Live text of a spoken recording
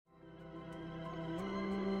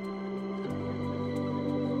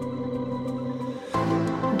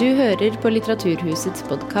Du hører på Litteraturhusets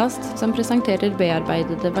podcast, som presenterer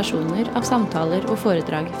bearbeidede versjoner av samtaler og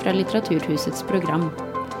foredrag fra Litteraturhusets program.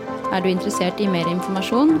 Er du interessert i mer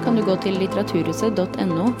informasjon, kan du gå til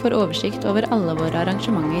litteraturhuset.no for oversikt over alle våre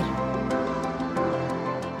arrangementer.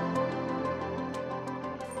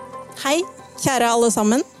 Hei, kjære alle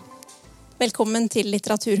sammen. Velkommen til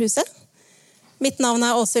Litteraturhuset. Mitt navn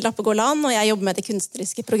er Åse Lappegård-Lahn, og jeg jobber med det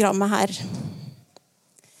kunstneriske programmet her.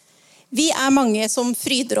 Vi er mange som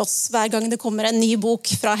fryder oss hver gang det kommer en ny bok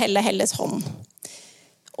fra Helle Helles hånd.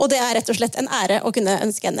 Og det er rett og slett en ære å kunne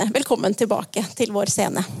ønske henne velkommen tilbake til vår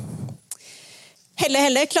scene. Helle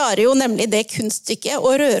Helle klarer jo nemlig det kunststykket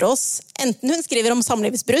å røre oss, enten hun skriver om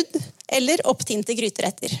samlivsbrudd eller opptinte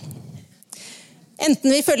gryteretter.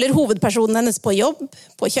 Enten vi følger hovedpersonen hennes på jobb,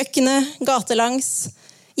 på kjøkkenet, gatelangs,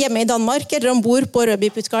 hjemme i Danmark eller ombord på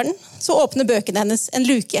Rødby-Puttgarden, så åpner bøkene hennes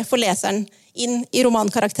en luke for leseren inn i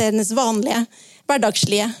romankarakterenes vanlige,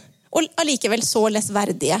 hverdagslige og allikevel så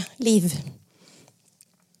lesverdige liv.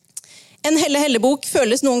 En Helle Helle-bok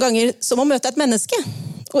føles noen ganger som å møte et menneske,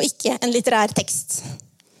 og ikke en litterær tekst.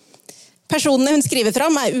 Personene hun skriver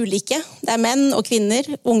fram er ulike. Det er menn og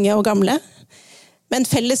kvinner, unge og gamle. Men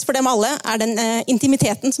felles for dem alle er den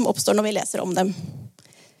intimiteten som oppstår når vi leser om dem.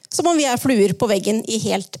 Som om vi er fluer på veggen i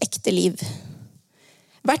helt ekte liv.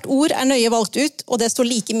 Hvert ord er nøye valgt ut, og det står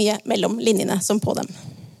like mye mellom linjene som på dem.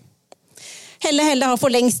 Helle Helle har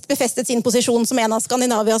for lengst befestet sin posisjon som en av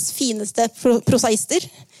Skandinavias fineste prosaister.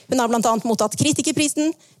 Hun har blant annet mottatt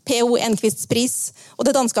kritikerprisen, P.O. Enquists pris og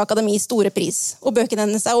det danske akademis store pris, og bøkene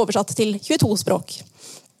hennes er oversatt til 22 språk.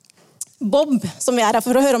 Bob, som vi er her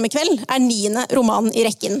for å høre om i kveld, er 9. roman i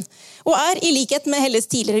rekken, og er, i likhet med Helles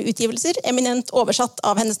tidligere utgivelser, eminent oversatt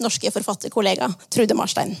av hennes norske forfatterkollega Trude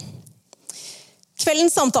Marstein.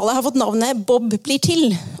 Kveldens samtale har fått navnet Bob blir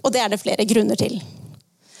til, og det er det flere grunner til.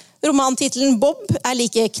 Romantitelen Bob er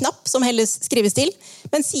like knapp som Helles skrivestil,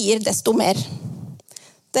 men sier desto mer.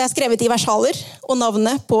 Det er skrevet i versaler, og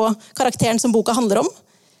navnet på karakteren som boka handler om,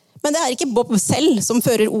 men det er ikke Bob selv som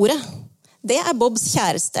fører ordet. Det er Bobs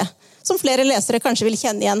kjæreste, som flere lesere kanskje vil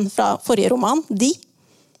kjenne igjen fra forrige roman, De.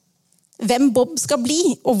 Hvem Bob skal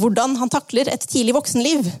bli, og hvordan han takler et tidlig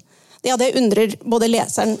voksenliv, det undrer både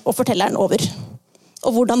leseren og fortelleren over.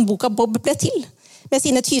 Og hvordan boka Bob ble til, med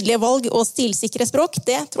sine tydelige valg og stilsikre språk,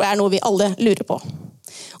 det tror jeg er noe vi alle lurer på.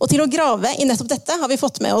 Og til å grave i nettopp dette har vi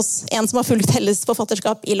fått med oss en som har fulgt Helles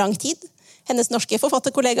forfatterskap i lang tid, hennes norske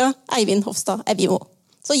forfatterkollega Eivind Hofstad Evjemo.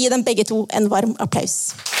 Så gi dem begge to en varm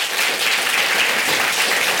applaus.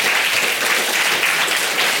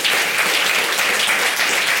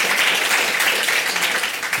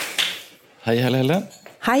 Hei, Helle Helle.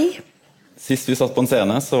 Hei. Sist vi satt på en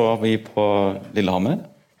scene, så var vi på Lillehammer.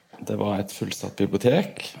 Det var et fullsatt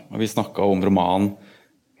bibliotek, og vi snakket om romanen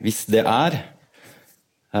Hvis det er,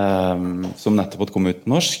 som nettopp kom ut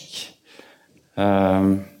norsk.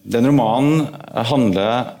 Den romanen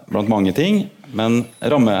handler blant mange ting, men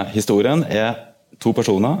rammehistorien er 2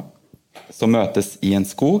 personer som møtes i en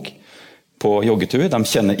skog på joggetur. De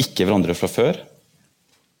kjenner ikke hverandre fra før.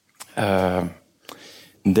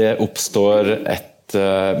 Det oppstår et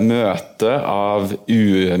møte av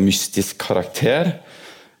umystisk karakter.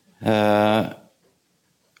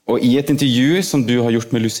 Og i et intervju som du har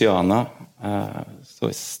gjort med Luciana, så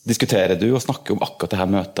diskuterer du og snakker om akkurat dette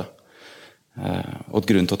møtet. Og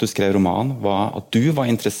grunnen til at du skrev romanen var at du var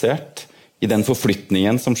interessert i den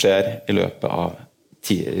forflytningen som skjer i løpet av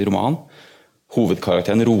romanen.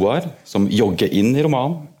 Hovedkarakteren Roar, som jogger inn i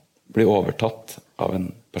romanen, blir overtatt av en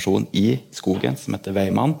person i skogen som heter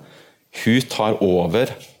Weimann. Hun tar over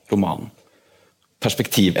romanen.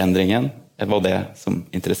 Perspektivendringen var det som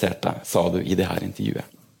interesserte deg, sa du i det her intervjuet.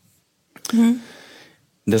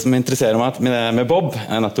 Det som interesserer meg med Bob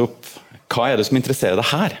er nettopp, hva er det som interesserer deg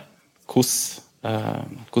her?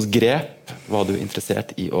 Hvordan grep var du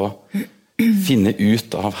interessert i å finne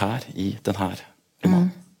ut av her i denne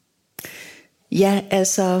romanen? Ja,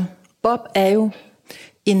 altså, Bob er jo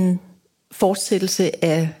en fortsættelse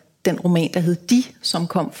af den roman, der hed De, som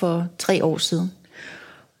kom for 3 år siden.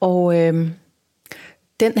 Og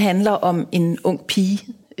den handler om en ung pige,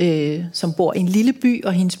 som bor i en lille by,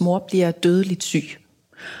 og hendes mor bliver dødeligt syg.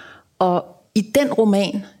 Og i den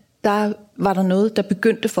roman, der var der noget, der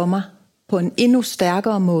begyndte for mig på en endnu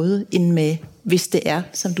stærkere måde, end med Hvis det er,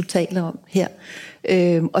 som du taler om her.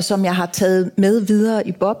 Og som jeg har taget med videre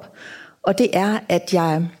i Bob. Og det er, at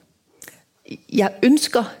jeg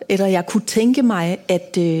ønsker, eller jeg kunne tænke mig,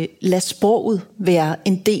 at lade sproget være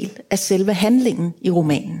en del af selve handlingen i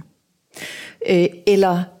romanen.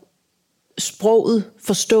 Eller sproget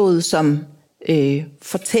forstået som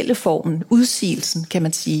fortælleformen, udsigelsen, kan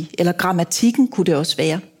man sige, eller grammatikken kunne det også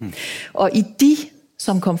være. Og i de,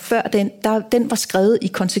 som kom før den var skrevet i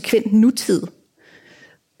konsekvent nutid,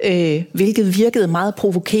 hvilket virkede meget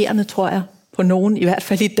provokerende, tror jeg, på nogen, i hvert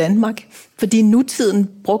fald i Danmark. Fordi nutiden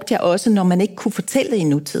brugte jeg også, når man ikke kunne fortælle i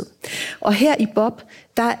nutid. Og her i Bob,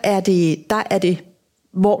 der er det,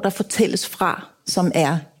 hvor der fortælles fra, som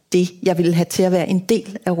er det, jeg ville have til at være en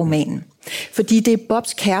del af romanen. Fordi det er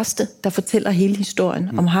Bobs kæreste, der fortæller hele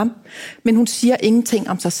historien om ham, men hun siger ingenting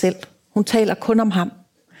om sig selv. Hun taler kun om ham.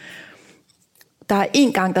 Der er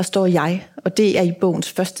en gang, der står jeg, og det er i bogens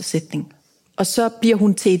første sætning. Og så bliver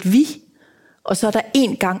hun til et vi, og så er der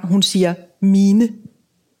en gang, hun siger mine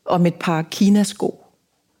om et par kinasko.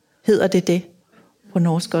 Hedder det på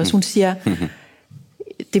norsk også? Hun siger,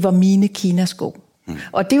 det var mine kinasko.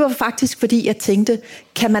 Og det var faktisk, fordi jeg tænkte,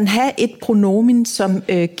 kan man have et pronomen, som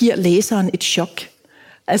giver læseren et chok?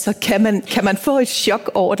 Altså, kan man få et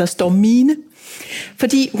chok over, der står mine?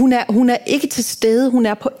 Fordi hun er ikke til stede, hun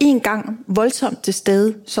er på en gang voldsomt til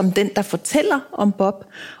stede, som den, der fortæller om Bob,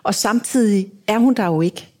 og samtidig er hun der jo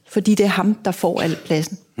ikke, fordi det er ham, der får al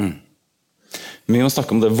pladsen. Vi må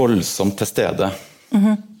snakke om det voldsomt til stede.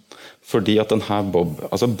 Fordi at den her Bob,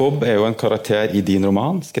 altså Bob er jo en karakter i din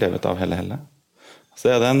roman, skrevet av Helle Helle. Så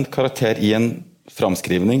er det en karakter i en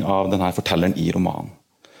fremskrivning av den her fortelleren i romanen.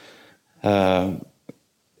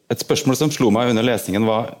 Et spørsmål som slog meg under lesningen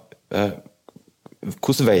var,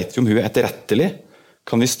 hvordan vet vi om hun er etterrettelig?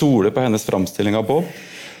 Kan vi stole på hennes fremstilling av Bob?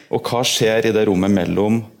 Og hva skjer i det rommet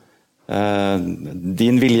mellom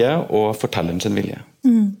din vilje og fortellerens vilje?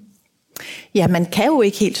 Ja, man kan jo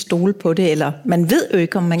ikke helt stole på det, eller man ved jo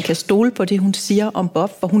ikke, om man kan stole på det, hun siger om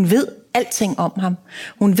Bob, for hun ved alting om ham.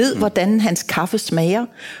 Hun ved, hvordan hans kaffe smager.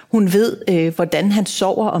 Hun ved, hvordan han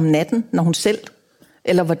sover om natten, når hun selv,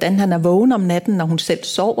 eller hvordan han er vågen om natten, når hun selv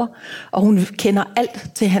sover. Og hun kender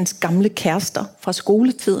alt til hans gamle kærester fra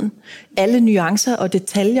skoletiden. Alle nuancer og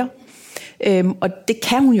detaljer. Og det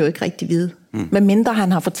kan hun jo ikke rigtig vide, medmindre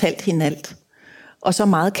han har fortalt hende alt. Og så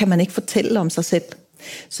meget kan man ikke fortælle om sig selv.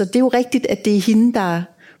 Så det er jo rigtigt, at det er hende, der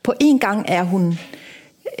på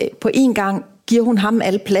en gang giver hun ham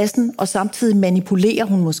al pladsen, og samtidig manipulerer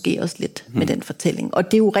hun måske også lidt med den fortælling. Og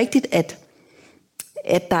det er jo rigtigt, at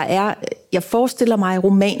der er, jeg forestiller mig, at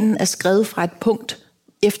romanen er skrevet fra et punkt,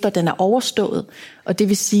 efter den er overstået. Og det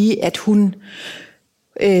vil sige, at hun,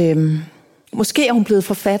 måske er hun blevet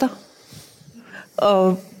forfatter.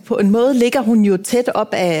 Og på en måde ligger hun jo tæt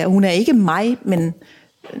op af, hun er ikke mig, men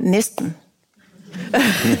næsten.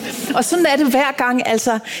 Og sådan er det hver gang.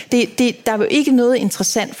 Altså, der er jo ikke noget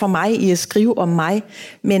interessant for mig i at skrive om mig,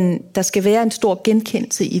 men der skal være en stor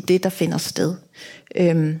genkendelse i det, der finder sted.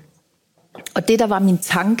 Og det, der var min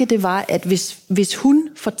tanke, det var, at hvis hun,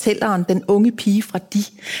 fortælleren, den unge pige fra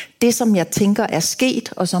det, som jeg tænker er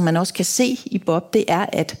sket, og som man også kan se i Bob, det er,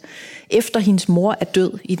 at efter hendes mor er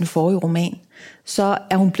død i den forrige roman, så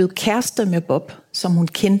er hun blevet kæreste med Bob, som hun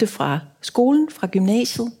kendte fra skolen, fra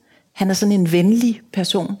gymnasiet. Han er sådan en venlig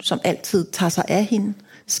person, som altid tager sig af hende,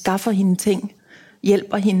 skaffer hende ting,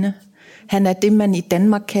 hjælper hende. Han er det, man i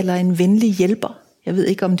Danmark kalder en venlig hjælper. Jeg ved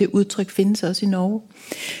ikke, om det udtryk findes også i Norge.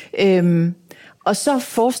 Og så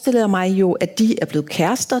forestiller jeg mig jo, at de er blevet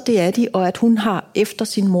kærester, det er de, og at hun har efter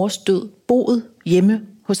sin mors død boet hjemme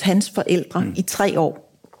hos hans forældre i 3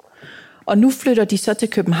 år. Og nu flytter de så til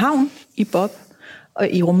København i Bob,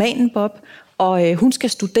 og i romanen Bob, og hun skal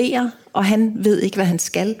studere, og han ved ikke, hvad han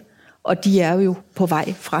skal. Og de er jo på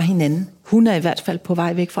vej fra hinanden. Hun er i hvert fald på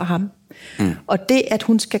vej væk fra ham. Og det, at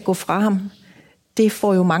hun skal gå fra ham, det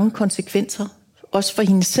får jo mange konsekvenser. Også for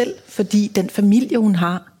hende selv, fordi den familie, hun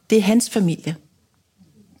har, det er hans familie.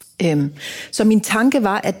 Så min tanke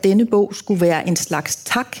var, at denne bog skulle være en slags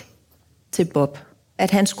tak til Bob.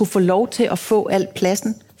 At han skulle få lov til at få al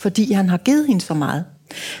pladsen, fordi han har givet hende så meget.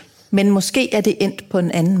 Men måske er det endt på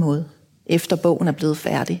en anden måde, efter bogen er blevet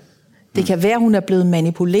færdig. Det kan være, at hun er blevet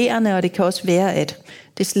manipulerende, og det kan også være, at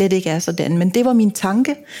det slet ikke er sådan. Men det var min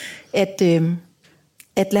tanke, at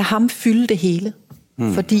lade ham fylde det hele,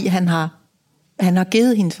 fordi han har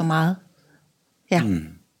givet hende så meget. Ja.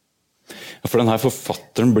 For den her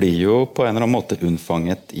forfatteren blir jo på en eller anden måde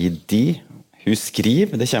undfanget i hun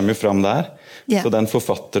skriver, det kommer jo frem der. Ja. Så den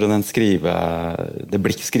forfatteren, den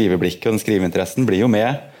skriveblikket og den skriveinteressen blir jo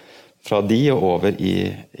med fra og over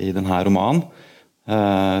i den her roman.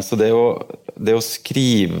 Så det å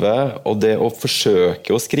skrive, og det å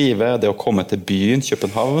forsøke å skrive, det å komme til byen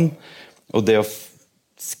København, og det å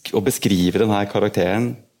beskrive den her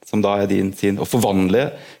karakteren, som da er å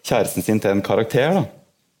forvandle kjæresten sin til en karakter, da.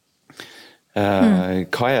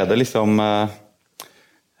 Hva er det liksom,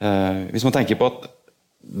 hvis man tenker på at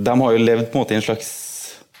de har jo levd på en måte i en slags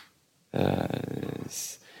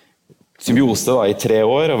symbiose da, i 3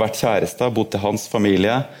 år, og vært kjærester, bodd til hans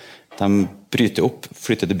familie. De bryter opp,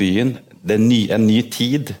 flytter til byen. Det er en ny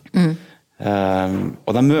tid.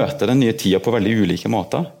 Og de møter den nye tida på veldig ulike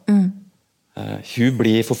måter. Hun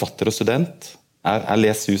blir forfatter og student. Jeg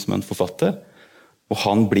leser hun som en forfatter. Og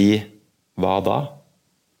han blir hva da?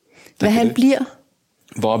 Hvad han bliver?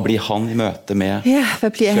 Hva blir han i møte med hvad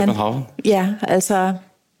bliver København? Ja, altså,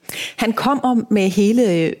 han kommer med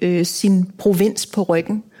hele sin provins på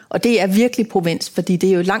ryggen, og det er virkelig provins, fordi det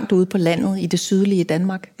er jo langt ude på landet i det sydlige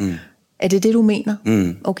Danmark. Er det det, du mener?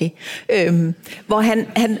 Okay. Hvor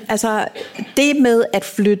han altså, det med at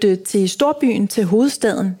flytte til storbyen, til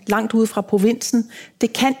hovedstaden, langt ude fra provinsen,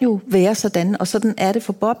 det kan jo være sådan, og sådan er det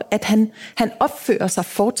for Bob, at han opfører sig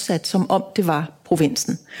fortsat, som om det var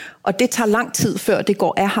provinsen. Og det tager lang tid, før det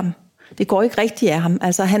går af ham. Det går ikke rigtigt af ham.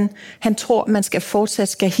 Altså han tror, man fortsat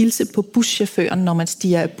skal hilse på buschaufføren, når man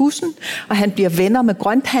stiger af bussen, og han bliver venner med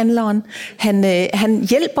grønthandleren. Han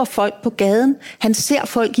hjælper folk på gaden. Han ser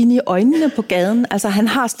folk ind i øjnene på gaden. Altså han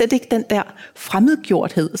har slet ikke den der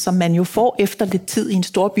fremmedgjorthed, som man jo får efter lidt tid i en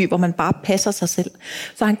storby, hvor man bare passer sig selv.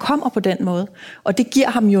 Så han kommer på den måde, og det giver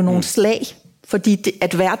ham jo nogle slag, fordi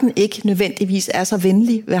at verden ikke nødvendigvis er så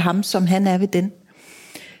venlig ved ham, som han er ved den.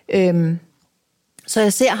 Så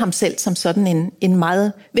jeg ser ham selv som sådan en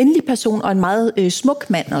meget venlig person, og en meget smuk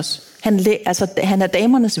mand også. Han er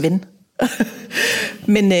damernes ven.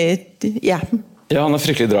 Men ja. Ja, han er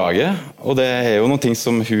fryktelig drage, og det er jo noe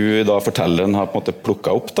som hun da fortelleren har på en måte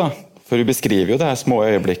plukket opp da. For hun beskriver jo det her små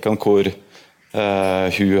øyeblikkene hvor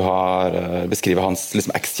hun har beskrivet hans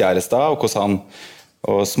liksom, ekskjæreste, og hvordan han,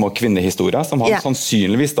 og små kvinnehistorier, som han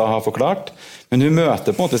sannsynligvis da har forklart. Men hun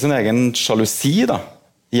møter på en måte sin egen jalousi da,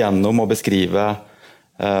 gjennom å beskrive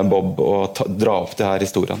Bob og dra op det her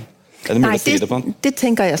historien. Er det muligt at sige det på den? Det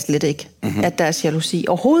tænker jeg slet ikke, at der er jalousi.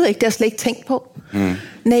 Overhovedet ikke, det har jeg slet ikke tænkt på.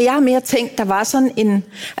 Nej, jeg har mere tænkt, der var sådan en...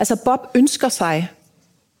 Altså Bob ønsker sig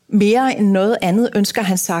mere end noget andet, ønsker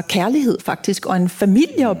han sig kærlighed faktisk, og en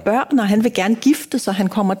familie og børn, og han vil gerne gifte sig. Han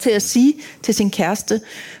kommer til at sige til sin kæreste,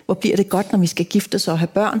 hvor bliver det godt, når vi skal gifte sig og have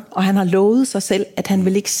børn, og han har lovet sig selv, at han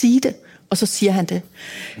vil ikke sige det, og så siger han det.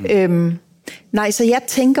 Nej, så jeg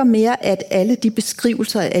tænker mere, at alle de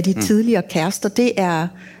beskrivelser af de tidligere kærester, det er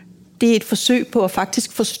et forsøg på at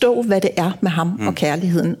faktisk forstå, hvad det er med ham og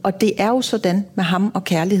kærligheden. Og det er jo sådan med ham og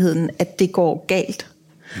kærligheden, at det går galt.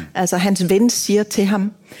 Altså hans ven siger til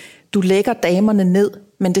ham, du lægger damerne ned,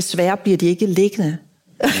 men desværre bliver de ikke liggende.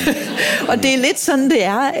 Og det er lidt sådan, det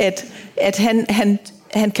er, at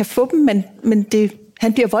han kan få dem, men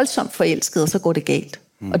han bliver voldsomt forelsket, og så går det galt.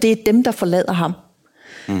 Og det er dem, der forlader ham.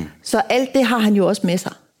 Så alt det har han jo også med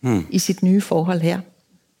sig i sit nye forhold her.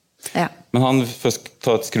 Ja. Men han, først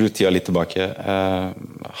skru tida litt tilbake, han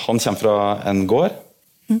kommer fra en gård,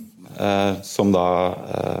 som da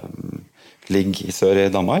ligger i sør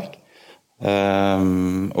i Danmark,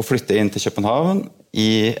 og flytter inn til København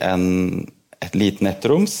i et liten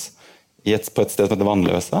ettroms på et sted som heter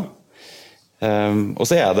Vannløse. Og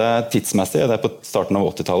så er det tidsmessig, det er på starten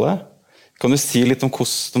av 80-tallet. Kan du si litt om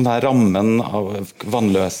hvordan den rammen av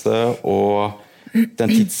Vannløse og den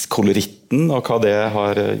tidskoloritten, og hva det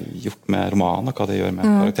har gjort med romanen, og hva det gjør med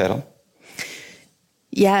karaktererne?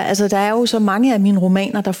 Ja, altså der er jo så mange af mine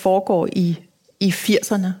romaner, der foregår i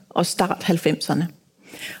 80'erne og start 90'erne.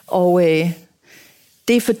 Og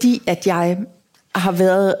det er fordi, at jeg har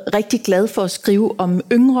været rigtig glad for at skrive om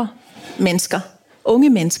yngre mennesker, unge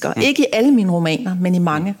mennesker. Ikke i alle mine romaner, men i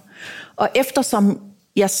mange. Og eftersom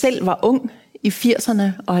jeg selv var ung i 80'erne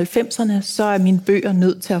og 90'erne, så er mine bøger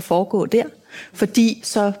nødt til at foregå der, fordi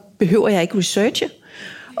så behøver jeg ikke researche.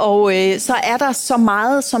 Og så er der så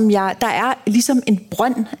meget, som der er ligesom en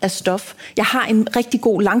brønd af stof. Jeg har en rigtig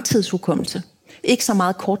god langtidshukommelse. Ikke så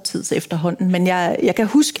meget korttids efterhånden, men jeg kan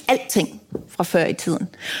huske alting fra før i tiden.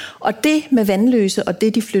 Og det med Vandløse, og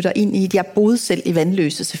det de flytter ind i, jeg boede selv i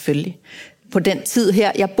Vandløse selvfølgelig. På den tid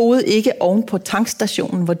her, jeg boede ikke oven på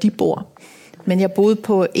tankstationen, hvor de bor, men jeg boede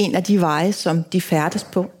på en af de veje, som de færdes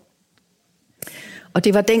på. Og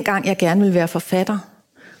det var dengang, jeg gerne ville være forfatter,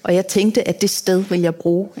 og jeg tænkte, at det sted vil jeg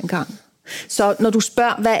bruge en gang. Så når du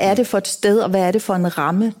spørger, hvad er det for et sted, og hvad er det for en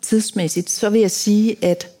ramme tidsmæssigt, så vil jeg sige,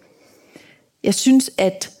 at jeg synes,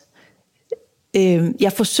 at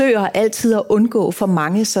jeg forsøger altid at undgå for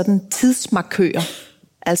mange sådan tidsmarkører.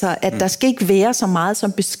 Altså, at der skal ikke være så meget,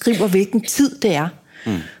 som beskriver, hvilken tid det er.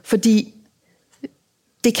 Fordi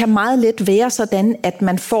det kan meget let være sådan, at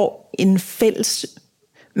man får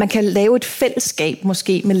man kan lave et fællesskab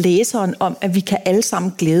måske med læseren om, at vi kan alle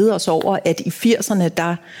sammen glæde os over, at i 80'erne,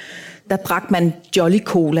 der drak man Jolly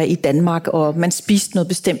Cola i Danmark, og man spiste noget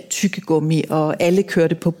bestemt tykkegummi, og alle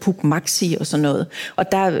kørte på Puk Maxi og sådan noget.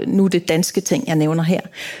 Og der nu det danske ting, jeg nævner her.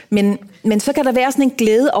 Men så kan der være sådan en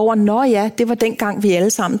glæde over, nå ja, det var dengang, vi alle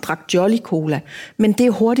sammen drak Jolly Cola. Men det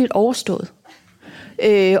er hurtigt overstået.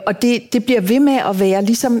 Og det bliver ved med at være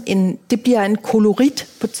ligesom det bliver en kolorit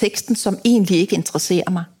på teksten, som egentlig ikke interesserer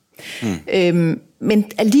mig.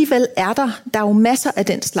 Men alligevel er der jo masser af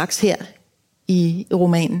den slags her i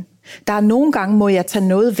romanen. Der er nogle gange, må jeg tage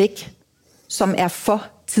noget væk, som er for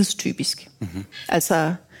tidstypisk.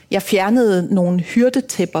 Altså, jeg fjernede nogle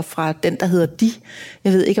hyrdetæpper fra den, der hedder De.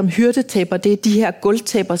 Jeg ved ikke om hyrdetæpper, det er de her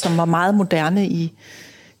gulvtæpper, som var meget moderne i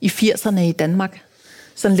 80'erne i Danmark.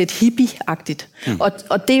 Sådan lidt hippie-agtigt.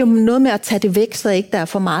 Og det er jo noget med at tage det væk, så ikke der er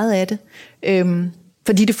for meget af det.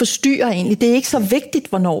 Fordi det forstyrrer egentlig. Det er ikke så vigtigt,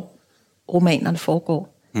 hvornår romanerne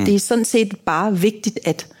foregår. Det er sådan set bare vigtigt,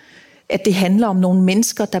 at det handler om nogle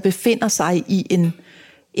mennesker, der befinder sig i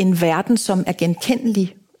en verden, som er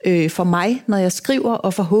genkendelig for mig, når jeg skriver,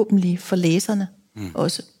 og forhåbentlig for læserne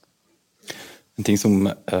også. En ting, som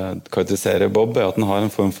karakteriserer Bob, er, at han har en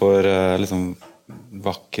form for liksom,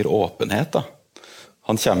 vakker åpenhed. Da.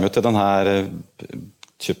 Han kommer jo til den her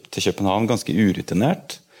til København ganske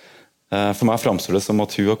urutinert. For meg fremstår det som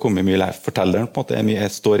at hun har kommet mye lært. Fortelleren på en måte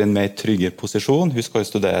står i en mer tryggere posisjon. Hun skal jo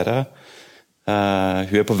studere.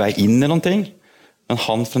 Hun er på vei inn i noen ting. Men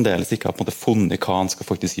han fremdeles ikke har på en måte funnet hva han skal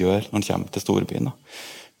faktisk gjøre når han kommer til storbyen.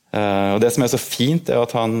 Og det som er så fint er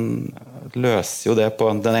at han løser jo det på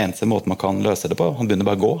den eneste måten man kan løse det på. Han begynner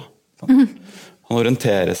bare å gå. Han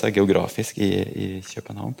orienterer seg geografisk i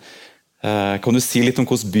København. Kan du si litt om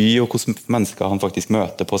hvordan by og hvordan mennesker han faktisk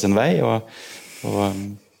møter på sin vei?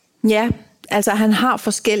 Ja, altså han har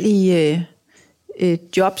forskellige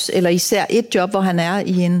jobs, eller især et job, hvor han er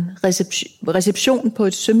i en reception på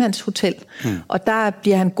et sømandshotel. Og der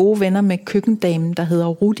bliver han gode venner med køkkendamen, der hedder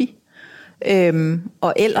Rudi.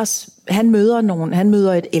 Og ellers, han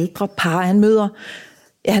møder et ældre par,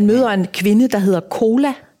 han møder en kvinde, der hedder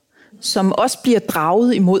Cola, som også bliver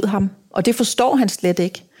draget imod ham, og det forstår han slet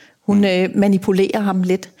ikke. Hun manipulerer ham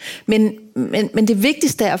lidt. Men det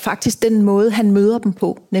vigtigste er faktisk den måde, han møder dem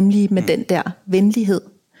på, nemlig med den der venlighed,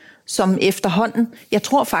 som efterhånden, jeg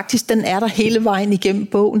tror faktisk, den er der hele vejen igennem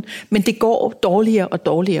bogen, men det går dårligere og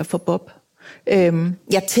dårligere for Bob.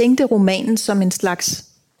 Jeg tænkte romanen som en slags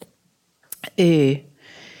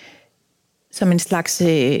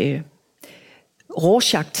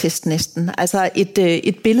Rorschach-test næsten. Altså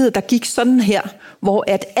et billede, der gik sådan her, hvor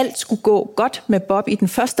at alt skulle gå godt med Bob i den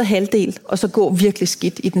første halvdel, og så gå virkelig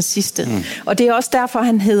skidt i den sidste. Og det er også derfor,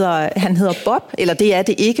 han hedder Bob, eller det er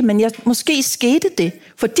det ikke, men måske skete det,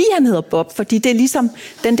 fordi han hedder Bob, fordi det er ligesom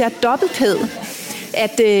den der dobbelthed.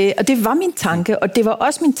 Og det var min tanke, og det var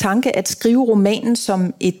også min tanke at skrive romanen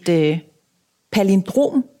som et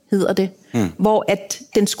palindrom, hedder det, hvor at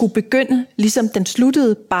den skulle begynde, ligesom den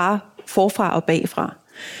sluttede, bare forfra og bagfra.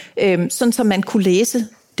 Sådan så man kunne læse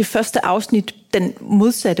det første afsnit den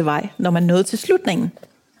modsatte vej, når man nåede til slutningen.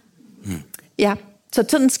 Ja, så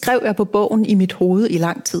sådan skrev jeg på bogen i mit hoved i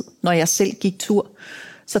lang tid, når jeg selv gik tur.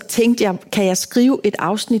 Så tænkte jeg, kan jeg skrive et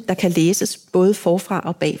afsnit, der kan læses både forfra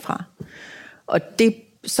og bagfra? Og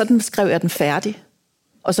sådan skrev jeg den færdig.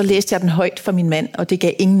 Og så læste jeg den højt for min mand, og det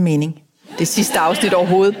gav ingen mening. Det sidste afsnit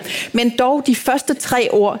overhovedet. Men dog, de første 3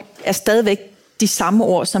 ord er stadigvæk de samme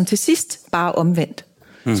ord som til sidst, bare omvendt.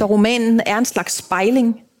 Så romanen er en slags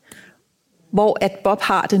spejling, hvor at Bob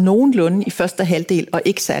har det nogenlunde i første halvdel, og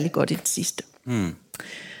ikke særlig godt i den sidste.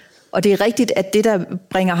 Og det er rigtigt, at det, der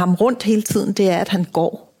bringer ham rundt hele tiden, det er, at han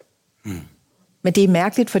går. Men det er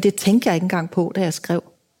mærkeligt, for det tænker jeg ikke engang på, da jeg skrev.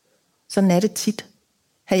 Sådan er det tit.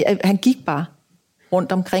 Han gik bare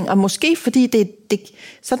rundt omkring, og måske fordi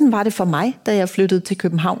sådan var det for mig, da jeg flyttede til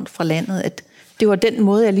København fra landet, at det var den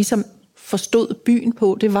måde, jeg ligesom forstod byen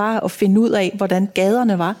på, det var at finde ud af, hvordan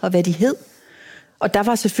gaderne var, og hvad de hed. Og der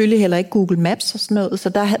var selvfølgelig heller ikke Google Maps og sådan noget, så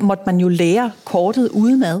der måtte man jo lære kortet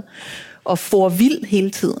udenad, og få vild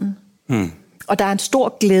hele tiden. Og der er en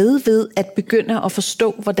stor glæde ved at begynde at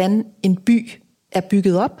forstå, hvordan en by er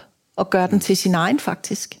bygget op, og gøre den til sin egen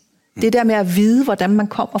faktisk. Det der med at vide, hvordan man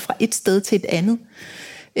kommer fra et sted til et andet,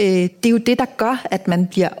 det er jo det, der gør, at man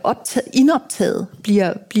bliver indoptaget,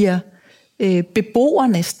 bliver beboer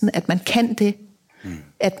næsten, at man kan det.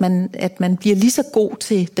 At man bliver lige så god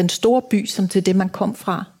til den store by, som til det, man kom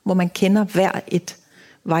fra, hvor man kender hver et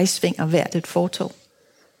vejsving og hvert et fortov.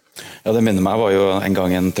 Ja, det minder meg var jo en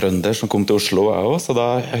gang en trønder som kom til Oslo også, så da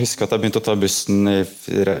jeg husker at jeg begynte å ta bussen i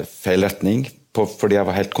feil retning, fordi jeg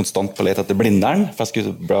var helt konstant på let etter Blindern, for jeg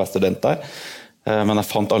skulle bli student der, men jeg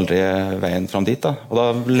fant aldri veien frem dit da. Og da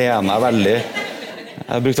lener jeg veldig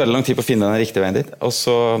Jeg har brukt veldig lang tid på å finne den riktige veien dit. Og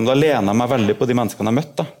så, da lener jeg meg veldig på de menneskene jeg har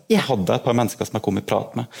møtt. Da. Ja. Jeg hadde et par mennesker som jeg kom i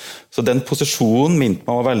prat med. Så den posisjonen minte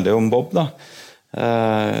meg veldig om Bob. Da.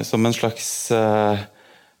 Som en slags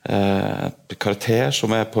karakter som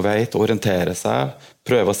er på vei til å orientere seg,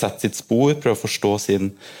 prøve å sette sitt spor, prøve å forstå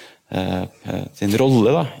sin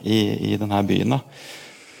rolle da, i denne byen. Da.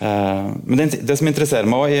 Men det som interesserer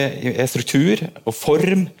meg også, er struktur og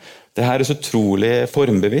form. Det her er så utrolig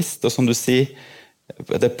formbevisst, og som du sier,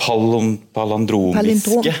 det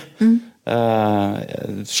palindromiske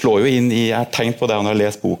slår jo inn i, jeg har tenkt på det når jeg har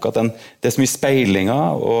lest boka, at det er så mye speilinger,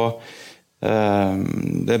 og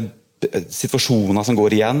det er situasjoner som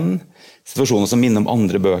går igjen, situasjoner som minner om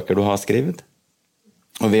andre bøker du har skrevet.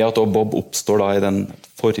 Og ved at Bob oppstår da i den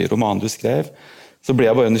forrige romanen du skrev, så blir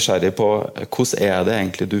jeg bare nysgjerrig på hvordan er det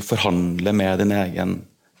egentlig du forhandler med din egen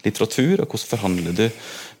litteratur, og hvordan forhandler du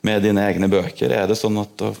med dine egne bøker? Er det sånn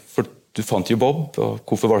at du fant jo Bob, og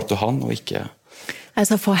hvorfor valgte du han og ikke?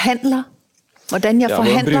 Altså forhandler? Hvordan jeg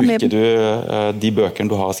forhandler med dem? Hvordan bruker du de bøkene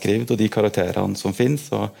du har skrevet, og de karakterene som finnes?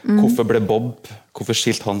 Og hvorfor ble Bob, hvorfor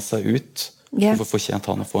skilte han seg ut? Ja. Hvorfor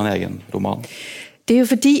fortjente han å få en egen roman? Det er jo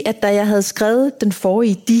fordi, at da jeg havde skrevet den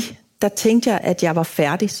forrige der tænkte jeg, at jeg var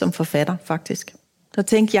færdig som forfatter, faktisk. Der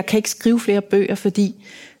tænkte jeg kan ikke skrive flere bøger, fordi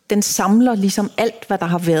den samler ligesom alt, hvad der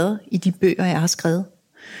har været i de bøger, jeg har skrevet.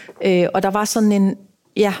 Og der var sådan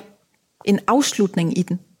en afslutning i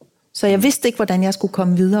den. Så jeg vidste ikke, hvordan jeg skulle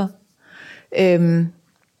komme videre.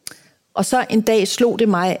 Og så en dag slog det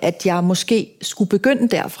mig, at jeg måske skulle begynde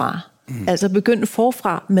derfra. Altså begynde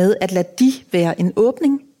forfra med at lade de være en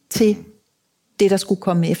åbning til det, der skulle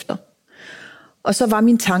komme efter. Og så var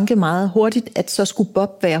min tanke meget hurtigt, at så skulle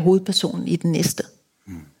Bob være hovedpersonen i den næste.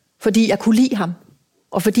 Fordi jeg kunne lide ham.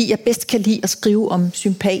 Og fordi jeg bedst kan lide at skrive om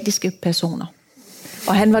sympatiske personer.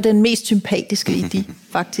 Og han var den mest sympatiske i de,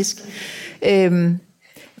 faktisk.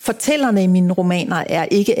 Fortællerne i mine romaner er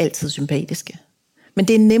ikke altid sympatiske. Men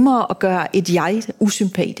det er nemmere at gøre et jeg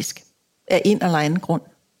usympatisk af en eller anden grund.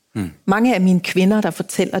 Mange af mine kvinder, der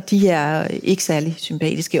fortæller, de er ikke særlig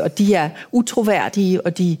sympatiske, og de er utroværdige,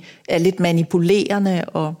 og de er lidt manipulerende,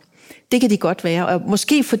 og det kan de godt være. Og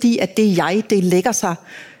måske fordi, at det jeg, det lægger sig.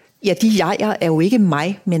 Ja, de jeger er jo ikke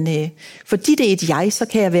mig, men fordi det er et jeg, så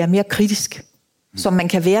kan jeg være mere kritisk, som man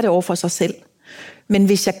kan være det over for sig selv. Men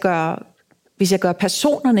hvis jeg gør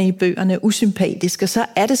personerne i bøgerne usympatiske, så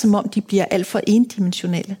er det som om, de bliver alt for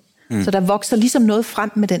endimensionelle. Så der vokser ligesom noget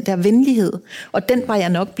frem med den der venlighed, og den var jeg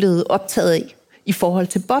nok blevet optaget af i forhold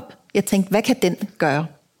til Bob. Jeg tænkte, hvad kan den gøre?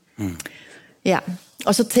 Ja,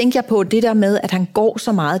 og så tænkte jeg på det der med, at han går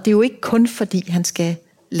så meget. Det er jo ikke kun fordi, han skal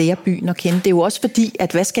lære byen at kende. Det er jo også fordi,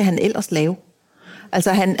 at hvad skal han ellers lave?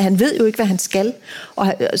 Altså han ved jo ikke, hvad han skal.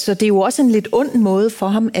 Og, så det er jo også en lidt ond måde for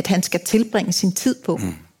ham, at han skal tilbringe sin tid på.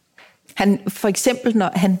 Han, for eksempel,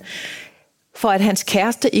 for at hans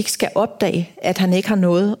kæreste ikke skal opdage, at han ikke har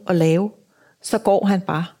noget at lave, så går han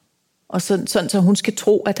bare. Og sådan så hun skal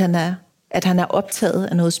tro, at han er optaget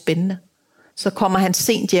af noget spændende. Så kommer han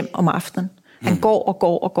sent hjem om aftenen. Han går og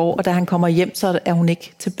går og går, og da han kommer hjem, så er hun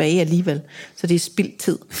ikke tilbage alligevel. Så det er spildt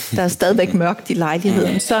tid. Der er stadigvæk mørkt i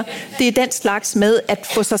lejligheden. Så det er den slags med at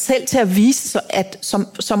få sig selv til at vise sig, at,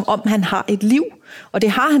 som om han har et liv. Og det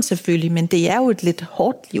har han selvfølgelig, men det er jo et lidt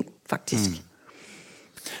hårdt liv, faktisk.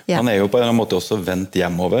 Ja. Han er jo på en eller anden måde også vendt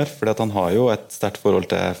hjemover, fordi han har jo et stærkt forhold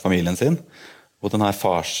til familien sin. Og den her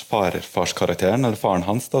farskarakteren, eller faren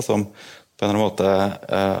hans, da, som på en eller anden måde,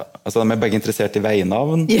 altså de er begge interessert i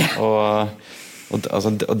veinavn, og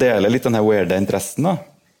deler litt den her weirde interessen da.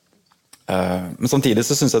 Men samtidig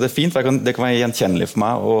så synes jeg det er fint, for det kan være gjenkjennelig for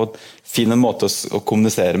meg å finne en måte å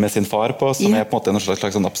kommunisere med sin far på, som er på en måte en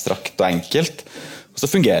slags sånn abstrakt og enkelt, og så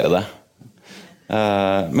fungerer det.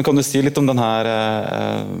 Men kan du si litt om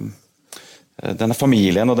denne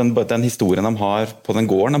familien og den historien de har på den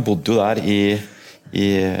gården? De bodde jo der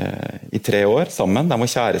i 3 år sammen, de var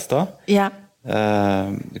kjærester. Ja.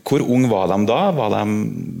 Hvor ung var de da? Var de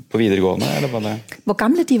på videregående? Eller var det? Hvor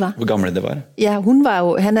gamle de var? Hvor gamle de var? Ja,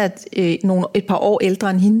 han er et par år ældre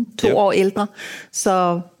end hende, 2 år ældre.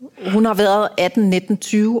 Så hun har været 18, 19,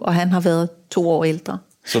 20, og han har været 2 år ældre.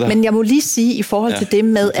 Men jeg må lige sige, i forhold til det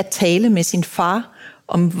med at tale med sin far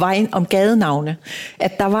om gadenavne,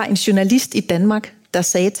 at der var en journalist i Danmark, der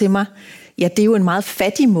sagde til mig, ja, det er jo en meget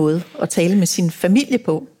fattig måde at tale med sin familie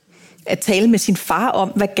på. At tale med sin far om,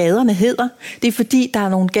 hvad gaderne hedder. Det er fordi, der er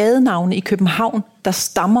nogle gadenavne i København, der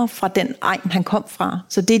stammer fra den egen, han kom fra.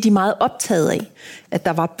 Så det er de meget optaget af, at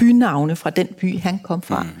der var bynavne fra den by, han kom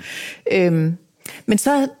fra. Men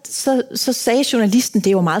så sagde journalisten, det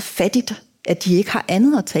er jo meget fattigt at de ikke har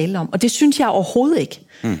andet at tale om. Og det synes jeg overhovedet ikke.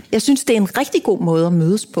 Jeg synes, det er en rigtig god måde at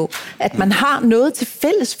mødes på. At man har noget til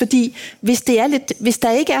fælles, fordi hvis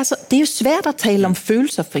der ikke er så... Det er jo svært at tale om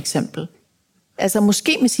følelser, for eksempel. Altså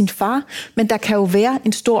måske med sin far, men der kan jo være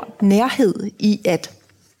en stor nærhed i,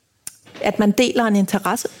 at man deler en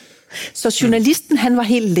interesse. Så journalisten, han var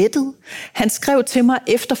helt lettet. Han skrev til mig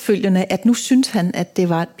efterfølgende, at nu synes han, at det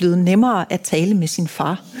var blevet nemmere at tale med sin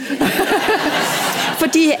far.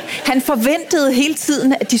 Fordi han forventede hele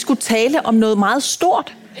tiden, at de skulle tale om noget meget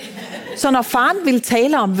stort. Så når faren ville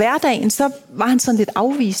tale om hverdagen, så var han sådan lidt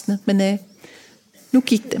afvisende. Men nu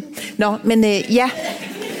gik det. Nå, men ja.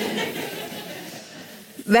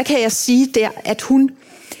 Hvad kan jeg sige der? At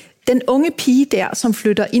den unge pige der, som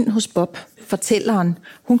flytter ind hos Bob, fortælleren,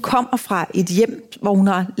 hun kommer fra et hjem, hvor hun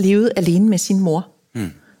har levet alene med sin mor.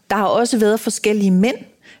 Der har også været forskellige mænd,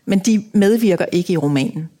 men de medvirker ikke i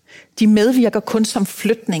romanen. De medvirker kun som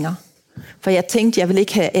flytninger. For jeg tænkte, jeg vil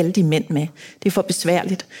ikke have alle de mænd med. Det er for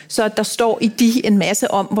besværligt. Så der står i de en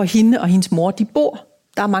masse om, hvor hende og hendes mor de bor.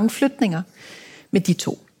 Der er mange flytninger med de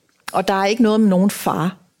to. Og der er ikke noget med nogen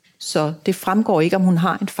far. Så det fremgår ikke, om hun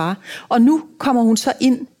har en far. Og nu kommer hun så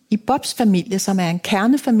ind i Bobs familie, som er en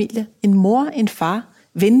kernefamilie. En mor, en far,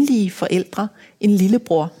 venlige forældre, en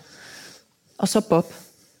lillebror. Og så Bob.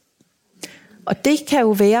 Og det kan jo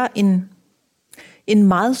være en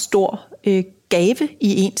meget stor gave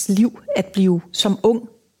i ens liv, at blive som ung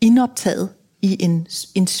indoptaget i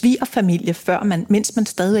en svigerfamilie, mens man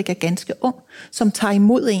stadigvæk er ganske ung, som tager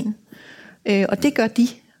imod en. Og det gør de.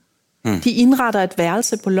 De indretter et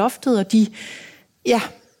værelse på loftet, og de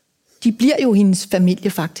bliver jo hendes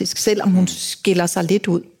familie faktisk, selvom hun skiller sig lidt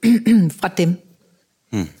ud fra dem.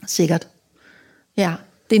 Sikkert. Ja,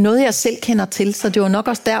 det er noget, jeg selv kender til, så det var nok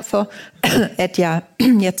også derfor, at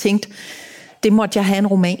jeg tænkte, det måtte jeg have en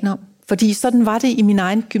roman om. Fordi sådan var det i min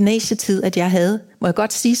egen gymnasietid, at jeg havde, må jeg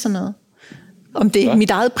godt sige sådan noget, om det er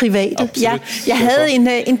mit eget private. Jeg havde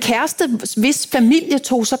en kæreste, hvis familie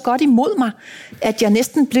tog så godt imod mig, at jeg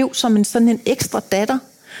næsten blev som sådan en ekstra datter.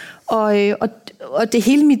 Og det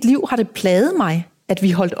hele mit liv har det plaget mig, at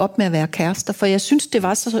vi holdt op med at være kærester, for jeg synes, det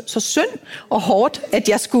var så synd og hårdt, at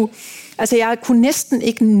jeg skulle... Altså, jeg kunne næsten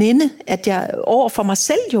ikke nænde, at jeg over for mig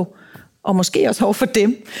selv jo, og måske også over for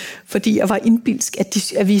dem, fordi jeg var indbilsk,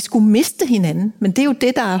 at vi skulle miste hinanden. Men det er jo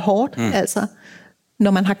det, der er hårdt, altså,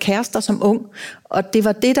 når man har kærester som ung. Og det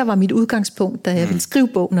var det, der var mit udgangspunkt, da jeg ville skrive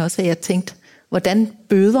bogen også, at jeg tænkte, hvordan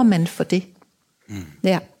bøder man for det?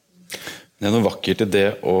 Ja. Det er noe vakkert i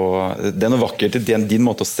det, og det er noe vakkert i din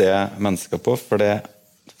måte å se mennesker på, for det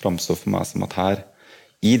fremstår for meg som at her,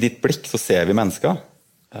 i ditt blikk, så ser vi mennesker.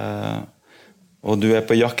 Og du er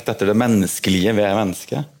på jakt etter det menneskelige ved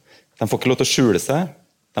mennesket. De får ikke lov til å skjule seg.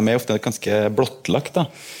 De er ofte ganske blottlagt. Da.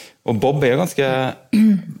 Og Bob er ganske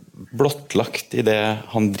blottlagt i det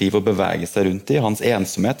han driver og beveger seg rundt i. Hans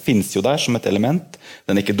ensomhet finnes jo der som et element.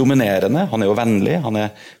 Den er ikke dominerende, han er jo vennlig, han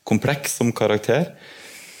er kompleks som karakter.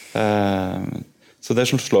 Så det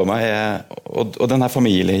som slår meg er, og denne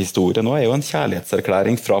familiehistorien nå er jo en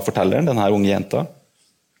kjærlighetserklæring fra fortelleren, denne unge jenta.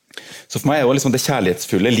 Så for meg er jo liksom det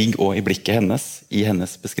kjærlighetsfulle ligger også i blikket hennes, i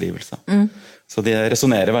hennes beskrivelse. Så det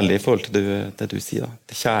resonerer veldig i forhold til det du sier, da.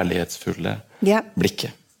 Det kjærlighetsfulle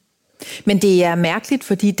blikket. Men det er mærkeligt,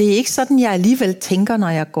 fordi det er ikke sådan, jeg alligevel tænker, når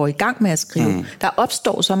jeg går i gang med at skrive. Der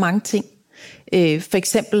opstår så mange ting. For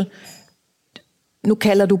eksempel, nu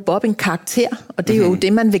kalder du Bob en karakter, og det er jo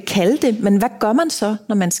det, man vil kalde det. Men hvad gør man så,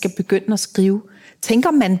 når man skal begynde at skrive?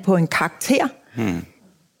 Tænker man på en karakter?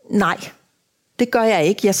 Nej, det gør jeg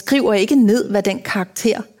ikke. Jeg skriver ikke ned, hvad den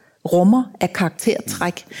karakter rummer af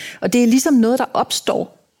karaktertræk. Og det er ligesom noget, der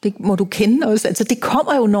opstår. Det må du kende også. Altså, det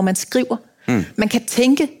kommer jo, når man skriver. Man kan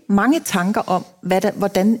tænke mange tanker om,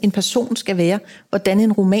 hvordan en person skal være, hvordan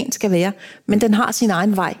en roman skal være, men den har sin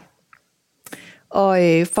egen vej. Og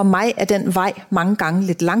for mig er den vej mange gange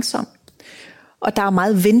lidt langsom. Og der er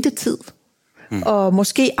meget ventetid. Og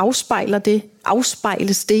måske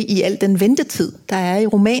afspejles det i al den ventetid, der er i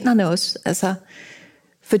romanerne også. Altså,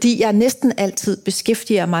 fordi jeg næsten altid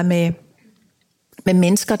beskæftiger mig med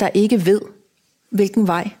mennesker, der ikke ved, hvilken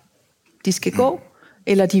vej de skal gå,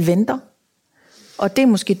 eller de venter. Og det er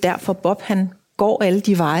måske derfor, Bob han går alle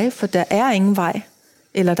de veje, for der er ingen vej,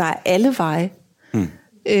 eller der er alle veje.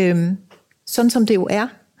 Sådan som det jo er.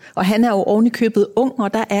 Og han er jo oven i købet ung,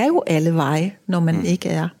 og der er jo alle veje, når man ikke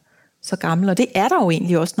er så gammel. Og det er der jo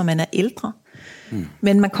egentlig også, når man er ældre.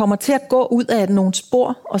 Men man kommer til at gå ud af nogle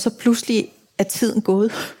spor, og så pludselig er tiden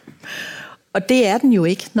gået. Og det er den jo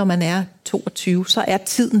ikke, når man er 22. Så er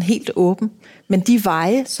tiden helt åben. Men de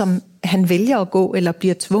veje, som han vælger at gå, eller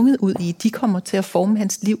bliver tvunget ud i, de kommer til at forme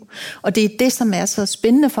hans liv. Og det er det, som er så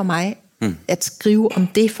spændende for mig, at skrive om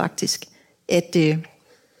det faktisk. At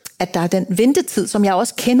der er den ventetid, som jeg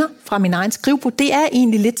også kender fra min egen skrivebog. Det er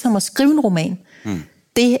egentlig lidt som at skrive en roman.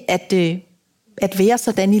 Det at være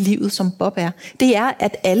sådan i livet, som Bob er. Det er,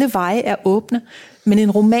 at alle veje er åbne, men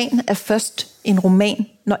en roman er først en roman,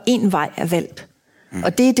 når en vej er valgt.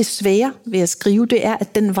 Og det er det svære ved at skrive, det er,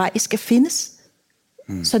 at den vej skal findes.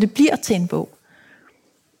 Så det bliver til en bog.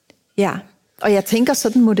 Ja, og jeg tænker,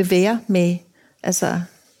 sådan må det være med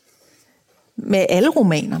alle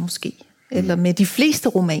romaner måske. Eller med de fleste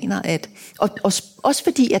romaner. Og også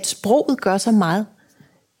fordi, at sproget gør så meget.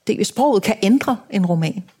 Sproget kan ændre en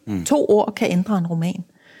roman. 2 ord kan ændre en roman.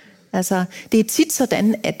 Altså, det er tit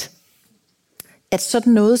sådan, at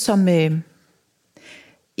sådan noget som...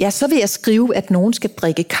 så vil jeg skrive, at nogen skal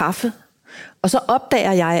drikke kaffe. Og så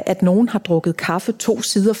opdager jeg, at nogen har drukket kaffe 2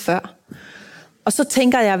 sider før. Og så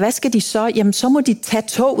tænker jeg, hvad skal de så? Jamen, så må de tage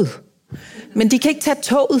toget. Men de kan ikke tage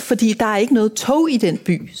toget, fordi der er ikke noget tog i den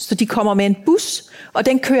by. Så de kommer med en bus, og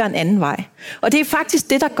den kører en anden vej. Og det er faktisk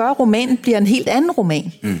det, der gør, at romanen bliver en helt anden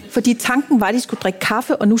roman. Fordi tanken var, at de skulle drikke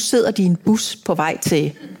kaffe, og nu sidder de i en bus på vej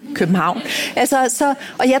til København.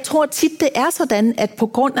 Og jeg tror tit, det er sådan, at på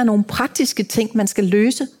grund af nogle praktiske ting, man skal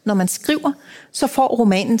løse, når man skriver, så får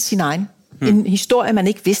romanen sin egen. En historie, man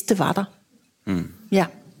ikke vidste var der. Ja.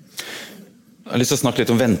 Jeg har lyst til at snakke lidt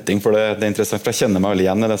om venting, for det er interessant, for jeg kender mig veldig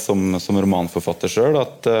igjen i det som romanforfatter selv,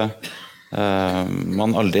 at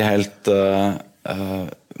man aldrig helt...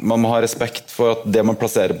 man må ha respekt for at det man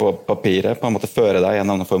placerer på papiret på en måte fører deg i en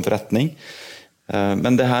annen form for retning.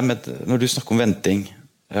 Men det her med, når du snakker om venting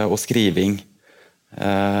og skriving,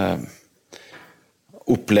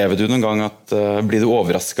 opplever du noen gang at blir du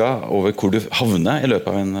overrasket over hvor du havner i løpet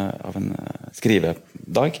av en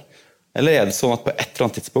skrivedag? Eller er det sånn at på et eller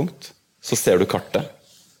annet tidspunkt så ser du kartet,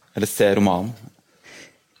 eller ser romanen?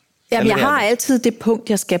 Jamen, jeg har altid det punkt,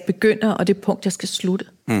 jeg skal begynde, og det punkt, jeg skal slutte.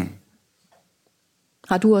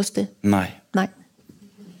 Har du også det? Nej.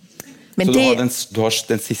 Men så det, du har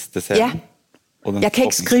den sidste serien? Ja. Jeg kan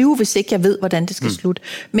ikke skrive, hvis ikke jeg ved, hvordan det skal slutte.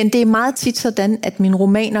 Men det er meget tit sådan, at mine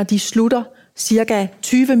romaner, de slutter cirka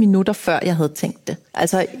 20 minutter før jeg havde tænkt det.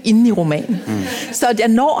 Altså inde i romanen. Så jeg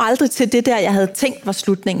når aldrig til det der, jeg havde tænkt var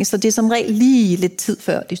slutningen. Så det er som regel lige lidt tid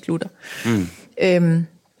før de slutter.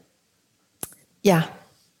 Ja,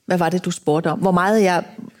 hvad var det, du spurgte om?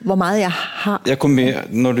 Hvor meget jeg har... Jeg kom med,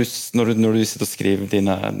 når du sitter og skriver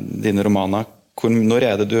dine romaner, når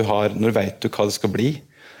er det du har, når vet du hvad det skal bli?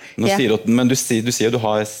 Men du siger du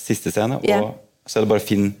har sidste scene, og så er det bare at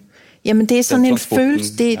finde... Jamen, det er sådan en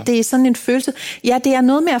følelse. Det er sådan en følelse. Ja, det er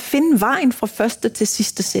noget med at finde vejen fra første til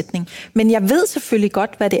sidste sætning. Men jeg ved selvfølgelig godt,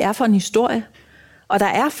 hvad det er for en historie. Og der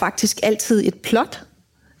er faktisk altid et plot,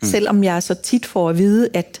 selvom jeg så tit får at vide,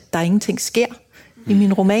 at der ingenting sker i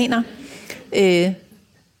mine romaner.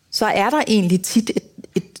 Så er der egentlig tit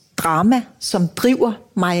et drama, som driver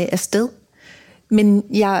mig afsted. Men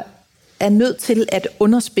jeg er nødt til at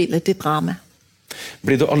underspille det drama.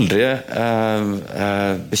 Blir du aldrig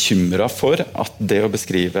bekymret for at det at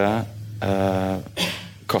beskrive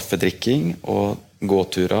kaffedrikking og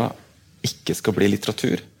gåturer ikke skal bli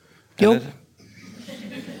litteratur? Jo.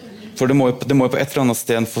 For det må jo på et eller andet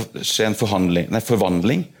sted skje en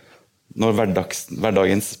forvandling når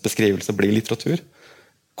hverdagens beskrivelse blir litteratur.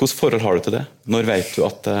 Hvilket forhold har du til det? Når vet du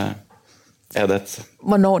at er det et...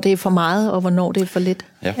 Hvornår det er for meget, og hvornår det er for lidt.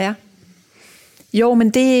 Ja. Jo, men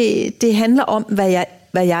det handler om,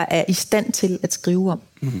 hvad jeg er i stand til at skrive om.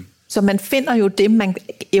 Så man finder jo det, man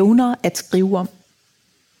evner at skrive om.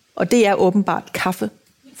 Og det er åbenbart kaffe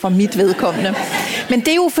for mit vedkommende. Men det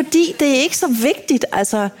er jo fordi, det er ikke så vigtigt.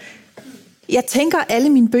 Altså, jeg tænker, alle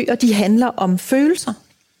mine bøger, de handler om følelser.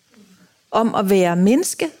 Om at være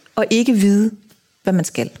menneske og ikke vide, hvad man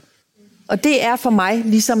skal. Og det er for mig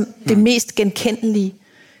ligesom det mest genkendelige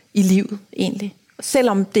i livet, egentlig.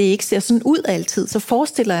 Selvom det ikke ser sådan ud altid, så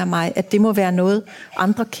forestiller jeg mig, at det må være noget,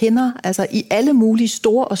 andre kender. Altså i alle mulige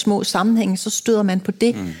store og små sammenhænge, så støder man på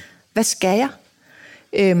det. Hvad skal jeg?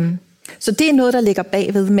 Så det er noget, der ligger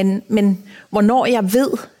bagved. Men hvornår jeg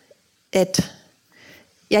ved, at...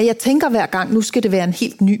 Ja, jeg tænker hver gang, nu skal det være en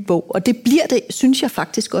helt ny bog. Og det bliver det, synes jeg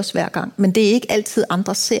faktisk også hver gang. Men det er ikke altid,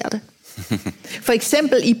 andre ser det. For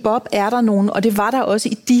eksempel i Bob er der nogen, og det var der også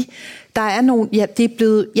i de... Der er nogen, ja, det er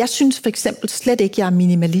blevet... Jeg synes for eksempel slet ikke, jeg er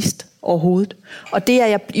minimalist overhovedet. Og det er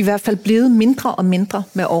jeg i hvert fald blevet mindre og mindre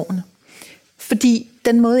med årene. Fordi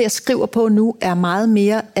den måde, jeg skriver på nu, er meget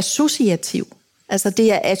mere associativ. Altså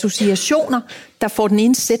det er associationer, der får den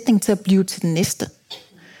ene sætning til at blive til den næste.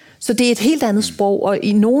 Så det er et helt andet sprog, og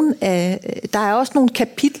i der er også nogle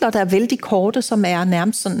kapitler, der er vældig korte, som er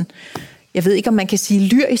nærmest sådan jeg ved ikke, om man kan sige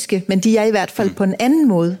lyriske, men de er i hvert fald på en anden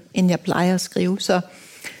måde, end jeg plejer at skrive.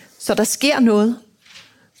 Så der sker noget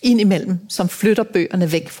indimellem, som flytter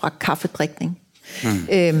bøgerne væk fra kaffedrikning.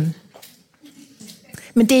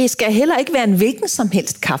 Men det skal heller ikke være en hvilken som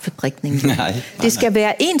helst kaffedrikning. Nej. Det skal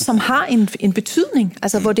være en, som har en betydning,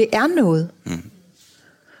 altså hvor det er noget.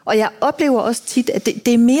 Og jeg oplever også tit, at det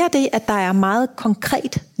er mere det, at der er meget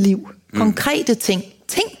konkret liv. Konkrete ting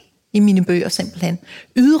i mine bøger simpelthen.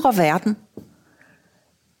 Ydre verden.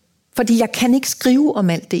 Fordi jeg kan ikke skrive om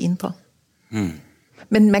alt det indre.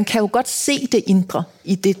 Men man kan jo godt se det indre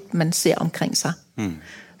i det, man ser omkring sig.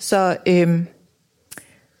 Så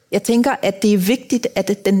jeg tænker, at det er vigtigt,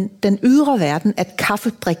 at den ydre verden, at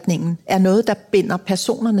kaffedrikningen er noget, der binder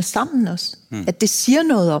personerne sammen også. At det siger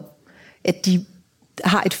noget om, at de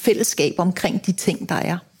har et fællesskab omkring de ting, der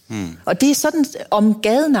er. Og det er sådan om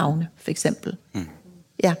gadenavne, for eksempel.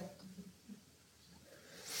 Ja.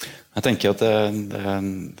 Jeg tenker at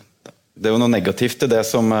det er jo noe negativt til det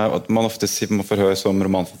som at man ofte får høre som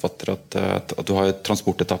romanforfatter at du har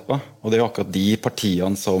transportetapper, og det er jo akkurat de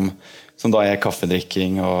partiene som da er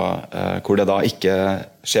kaffedrikking, og hvor det da ikke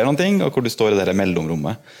skjer noen ting, og hvor du står i det der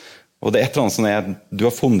mellomrommet. Og det er et eller annet som du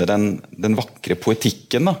har funnet den vakre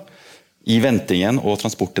poetikken da, i ventingen og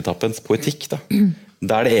transportetappens poetikk da,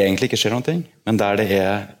 der det egentlig ikke skjer noen ting, men der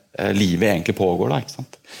det livet egentlig pågår da, ikke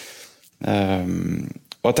sant?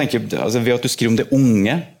 Og jeg tenker, altså, ved at du skriver om det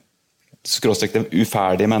unge, skråstrek det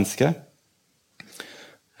uferdige mennesket,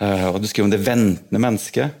 og du skriver om det ventende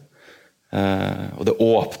mennesket, og det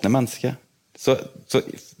åpne mennesket, så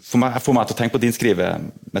får meg til å tenke på din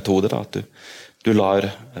skrivemetode da, at du lar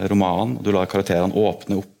romanen, og du lar karakterene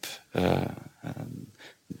åpne opp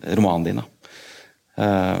romanen din da.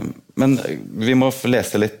 Men vi må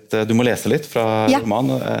lese litt, du må lese litt fra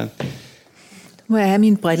romanen. Må jeg have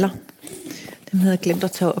mine briller? Dem havde jeg glemt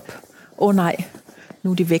at tage op. Nej,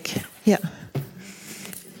 nu er de væk. Her.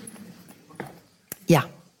 Ja,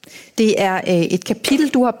 det er et kapitel,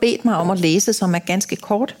 du har bedt mig om at læse, som er ganske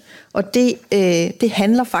kort. Og det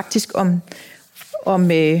handler faktisk om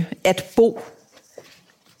at bo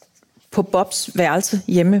på Bobs værelse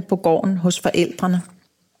hjemme på gården hos forældrene.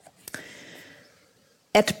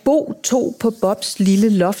 At Bo tog på Bobs lille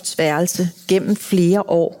loftsværelse gennem flere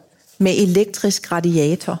år med elektrisk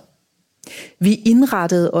radiator. Vi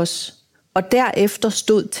indrettede os, og derefter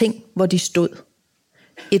stod ting, hvor de stod.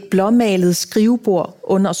 Et blåmalet skrivebord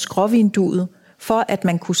under skråvinduet, for at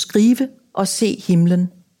man kunne skrive og se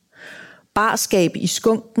himlen. Barskab i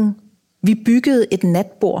skunken. Vi byggede et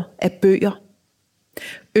natbord af bøger.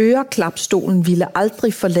 Øreklapstolen ville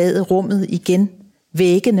aldrig forlade rummet igen.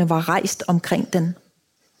 Væggene var rejst omkring den.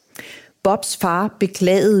 Bobs far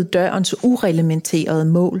beklagede dørens ureglementerede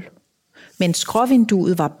mål. Men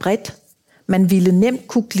skråvinduet var bredt. Man ville nemt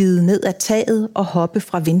kunne glide ned ad taget og hoppe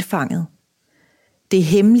fra vindfanget. Det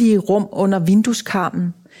hemmelige rum under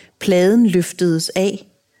vindueskarmen. Pladen løftedes af.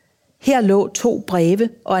 Her lå 2 breve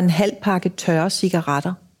og en halv pakke tørre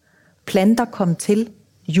cigaretter. Planter kom til,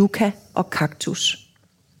 yucca og kaktus.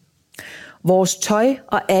 Vores tøj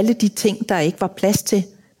og alle de ting, der ikke var plads til,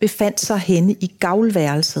 befandt sig henne i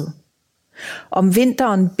gavlværelset. Om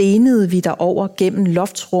vinteren benede vi derover gennem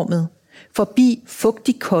loftsrummet, forbi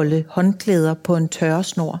fugtigkolde håndklæder på en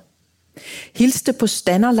tørresnor. Hilste på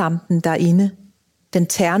standerlampen derinde, den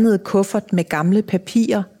ternede kuffert med gamle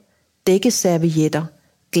papirer, dækkeservietter,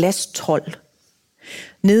 glastrold.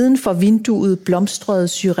 Neden for vinduet blomstrede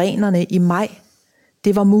syrenerne i maj.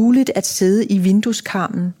 Det var muligt at sidde i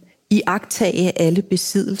vindueskarmen, iagttage alle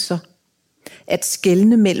besiddelser. At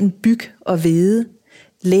skelne mellem byg og hvede,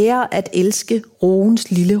 lære at elske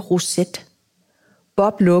roens lille roset.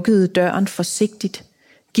 Bob lukkede døren forsigtigt,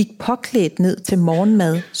 gik påklædt ned til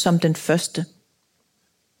morgenmad som den første.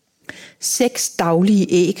 6 daglige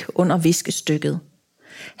æg under viskestykket.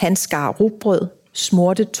 Han skar rugbrød,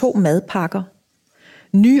 smurte 2 madpakker.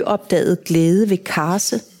 Nyopdaget glæde ved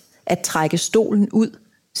karse, at trække stolen ud,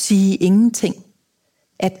 sige ingenting.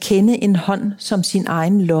 At kende en hånd som sin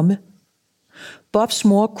egen lomme. Bobs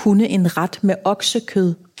mor kunne en ret med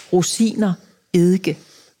oksekød, rosiner, eddike.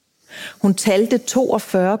 Hun talte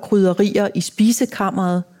 42 krydderier i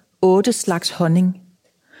spisekammeret, 8 slags honning.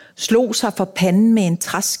 Slog sig for panden med en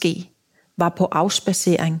træske, var på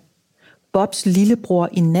afspacering. Bobs lillebror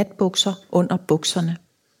i natbukser under bukserne.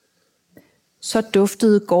 Så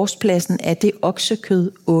duftede gårdspladsen af det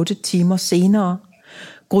oksekød 8 timer senere.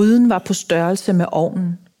 Gryden var på størrelse med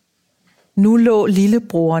ovnen. Nu lå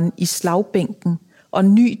lillebroren i slagbænken og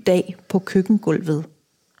ny dag på køkkengulvet.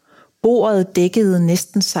 Bordet dækkede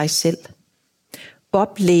næsten sig selv.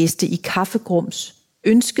 Bob læste i kaffegrums,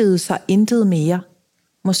 ønskede sig intet mere.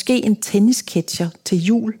 Måske en tennisketcher til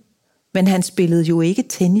jul, men han spillede jo ikke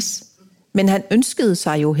tennis. Men han ønskede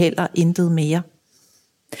sig jo heller intet mere.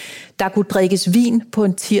 Der kunne drikkes vin på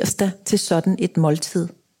en tirsdag til sådan et måltid.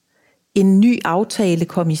 En ny aftale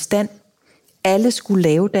kom i stand. Alle skulle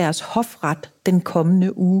lave deres hofret den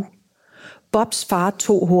kommende uge. Bobs far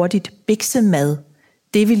tog hurtigt biksemad.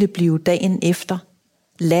 Det ville blive dagen efter.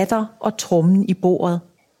 Latter og trommen i bordet.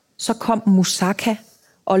 Så kom moussaka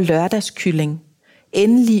og lørdagskylling.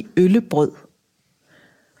 Endelig øllebrød.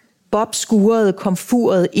 Bob skurede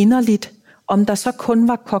komfuret inderligt, om der så kun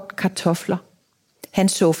var kogt kartofler. Han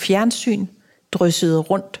så fjernsyn, dryssede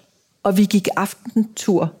rundt, og vi gik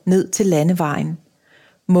aftentur ned til landevejen.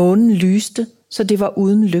 Månen lyste, så det var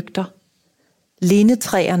uden lygter.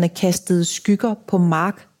 Lindetræerne kastede skygger på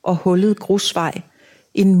mark og hullet grusvej.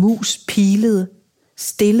 En mus pilede,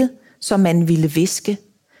 stille, som man ville hviske.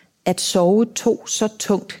 At sove tog så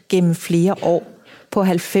tungt gennem flere år på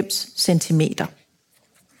 90 centimeter.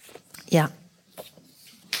 Ja.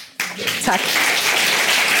 Tak.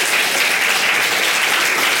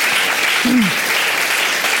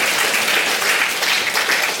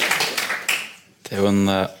 Det er jo en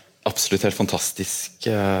absolut helt fantastisk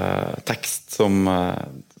tekst som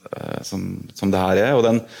det her er,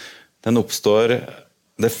 og den oppstår,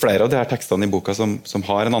 det er flere av de her tekstene i boka som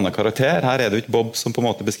har en annen karakter. Her er det jo ikke Bob som på en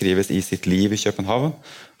måte beskrives i sitt liv i København.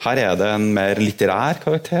 Her er det en mer litterær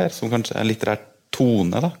karakter, som kanskje er en litterær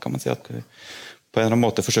tone, da, kan man si, at vi på en eller annen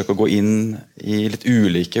måte forsøker å gå inn i litt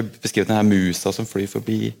ulike, beskrive denne musa som flyr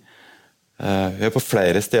forbi. Vi er på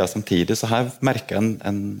flere steder samtidig, så her merker jeg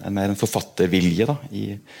en forfattervilje da,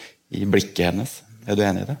 i blikket hennes. Er du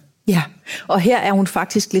enig i det? Ja, og her er hun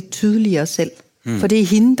faktisk lidt tydeligere selv, for det er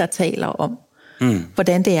hende, der taler om,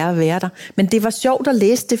 hvordan det er at være der. Men det var sjovt at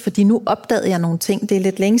læse det, fordi nu opdagede jeg nogle ting. Det er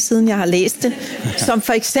lidt længe siden, jeg har læst det, som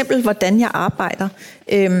for eksempel, hvordan jeg arbejder.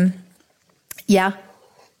 Ja,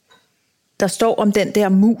 der står om den der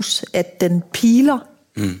mus, at den piler.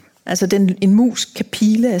 Altså en mus kan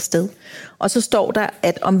pile afsted. Og så står der,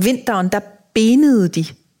 at om vinteren, der benede de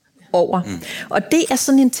over. Og det er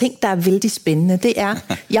sådan en ting, der er vældig spændende. Det er,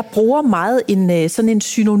 jeg bruger meget sådan en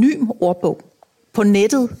synonym ordbog på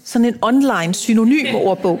nettet. Sådan en online synonym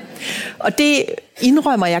ordbog. Og det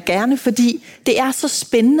indrømmer jeg gerne, fordi det er så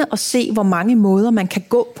spændende at se, hvor mange måder man kan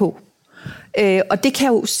gå på. Og det kan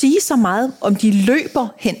jo sige så meget, om de løber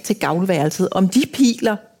hen til gavlværelset, om de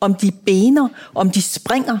piler, om de bener, om de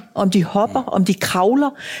springer, om de hopper, om de kravler,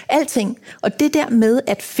 alting. Og det der med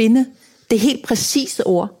at finde det helt præcise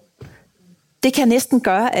ord, det kan næsten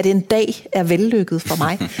gøre, at en dag er vellykket for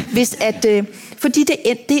mig. Fordi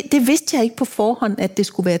det vidste jeg ikke på forhånd, at det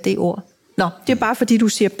skulle være det ord. Nå, det er bare fordi, du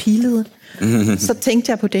siger pilede. Så tænkte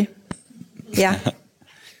jeg på det. Ja.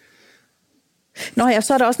 Nå ja,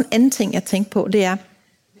 så er der også en anden ting, jeg tænkte på, det er,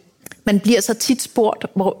 man bliver så tit spurgt,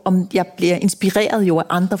 om jeg bliver inspireret jo af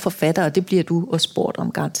andre forfattere, og det bliver du også spurgt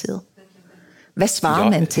om garanteret. Hvad svarer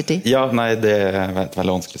man til det? Ja, nej, det er et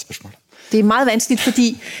veldig vanskeligt spørgsmål. Det er meget vanskeligt,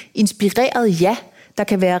 fordi inspireret, ja, der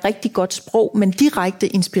kan være rigtig godt sprog, men direkte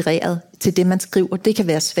inspireret til det, man skriver, det kan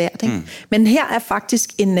være svært. Ikke? Men her er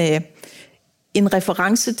faktisk en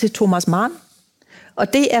reference til Thomas Mann,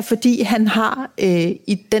 og det er, fordi han har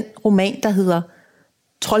i den roman, der hedder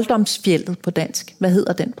Trolddomsfjeldet på dansk. Hvad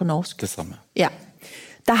hedder den på norsk? Det samme. Ja.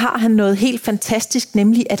 Der har han noget helt fantastisk,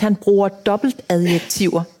 nemlig at han bruger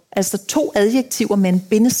dobbeltadjektiver. Altså 2 adjektiver med en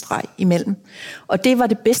bindestreg imellem. Og det var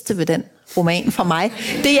det bedste ved den roman for mig.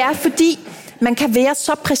 Det er, fordi man kan være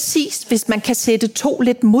så præcis, hvis man kan sætte 2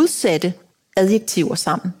 lidt modsatte adjektiver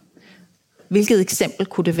sammen. Hvilket eksempel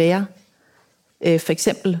kunne det være? For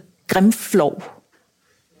eksempel grimflov.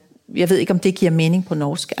 Jeg ved ikke, om det giver mening på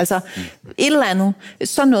norsk. Altså et eller andet,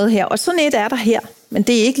 sådan noget her. Og sådan et er der her, men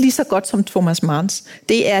det er ikke lige så godt som Thomas Manns.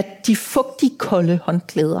 Det er de fugtige, kolde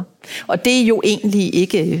håndklæder. Og det er jo egentlig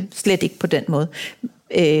ikke, slet ikke på den måde.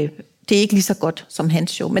 Det er ikke lige så godt som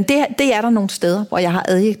hans show. Men det er der nogle steder, hvor jeg har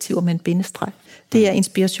adjektiver med en bindestreg. Det er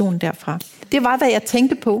inspirationen derfra. Det var, hvad jeg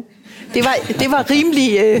tænkte på. Det var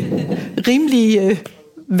rimelig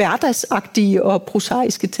hverdagsagtige og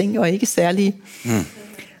prosaiske ting, og ikke særlig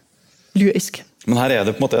lyrisk. Men her er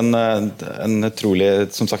det på en måte en utrolig,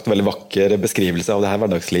 som sagt, veldig vakker beskrivelse av det her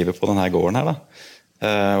hverdagslivet på denne gården her da.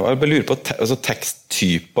 Og jeg lurer på altså,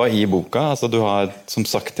 teksttyper i boka. Altså, du har som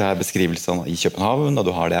sagt det her beskrivelsene i København, og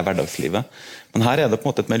du har det her hverdagslivet. Men her er det på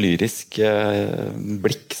en måte et mer lyrisk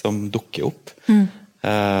blikk som dukker opp.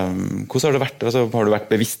 Hvordan har det vært? Altså, har du vært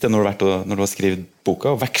bevisst det når du har skrevet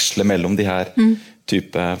boka, og veksle mellom de her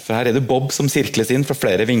typer? For her er det Bob som sirkles inn fra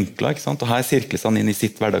flere vinkler, ikke sant? Og her sirkles han inn i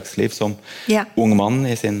sitt hverdagsliv som ung mann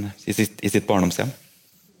i sitt barndomshjem.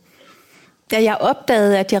 Da jeg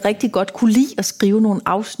opdagede, at jeg rigtig godt kunne lide at skrive nogle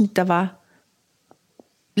afsnit, der var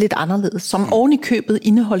lidt anderledes, som oven i købet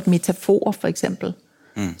indeholdt metaforer for eksempel.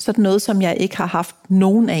 Sådan noget, som jeg ikke har haft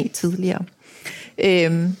nogen af tidligere.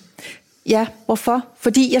 Ja, hvorfor?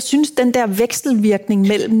 Fordi jeg synes, den der vekselvirkning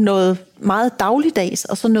mellem noget meget dagligdags,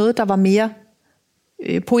 og så noget, der var mere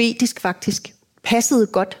poetisk faktisk, passede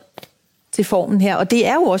godt til formen her. Og det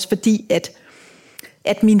er jo også fordi,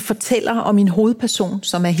 at min fortæller og min hovedperson,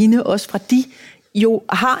 som er hende også fra de, jo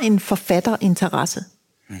har en forfatterinteresse.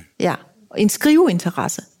 Ja, en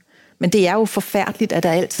skriveinteresse. Men det er jo forfærdeligt, at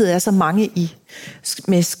der altid er så mange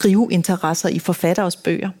med skriveinteresser i forfatteres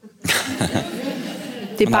bøger.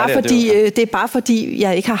 Det er bare fordi,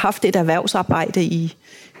 jeg ikke har haft et erhvervsarbejde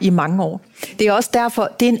i mange år. Det er også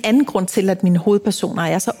derfor, det er en anden grund til, at mine hovedpersoner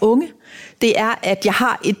er så unge. Det er, at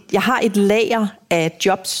jeg har et lager af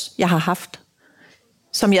jobs, jeg har haft,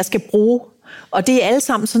 som jeg skal bruge. Og det er alle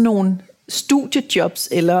sammen sådan nogle studiejobs,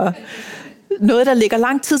 eller noget, der ligger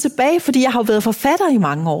lang tid tilbage, fordi jeg har været forfatter i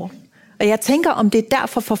mange år. Og jeg tænker, om det er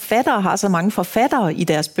derfor forfattere har så mange forfattere i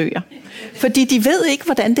deres bøger. Fordi de ved ikke,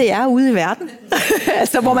 hvordan det er ude i verden.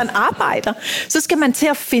 Altså, hvor man arbejder. Så skal man til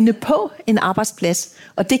at finde på en arbejdsplads.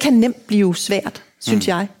 Og det kan nemt blive svært, synes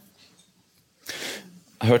jeg.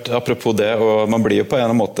 Jeg har hørt apropos det, og man blir jo på en eller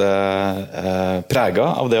anden måde præget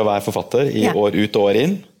av det at være forfatter i år ut og år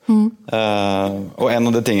ind. Og en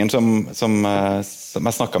af de tingene som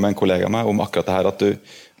jeg snakket med en kollega med om akkurat det her,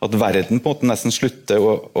 at verden på en måte næsten slutter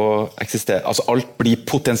å eksistere, altså alt blir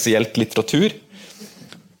potentielt litteratur.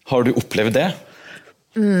 Har du oplevet det?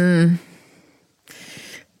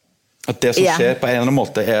 At det som sker på en eller anden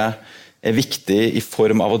måde er vigtig i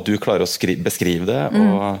form av at du klarer at beskrive det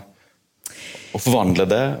og forvandle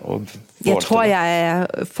det og jeg tror, jeg er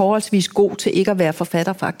forholdsvis god til ikke at være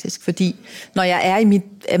forfatter faktisk, fordi når jeg er i mit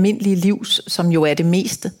almindelige liv, som jo er det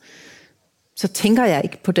meste, så tænker jeg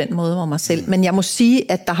ikke på den måde om mig selv. Men jeg må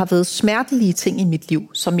sige, at der har været smertelige ting i mit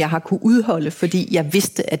liv, som jeg har kunne udholde, fordi jeg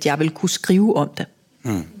vidste, at jeg ville kunne skrive om det.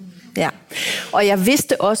 Ja. Og jeg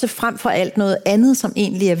vidste også frem for alt noget andet, som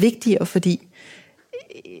egentlig er vigtigere, fordi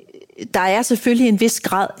der er selvfølgelig en vis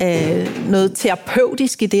grad af noget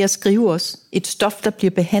terapeutisk i det at skrive også. Et stof, der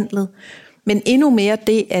bliver behandlet. Men endnu mere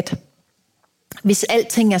det, at hvis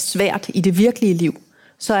alting er svært i det virkelige liv,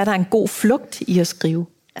 så er der en god flugt i at skrive.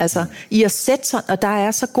 Altså i at sætte sig, og der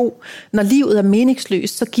er så god, når livet er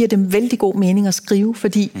meningsløst, så giver det vældig god mening at skrive,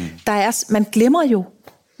 fordi man glemmer jo,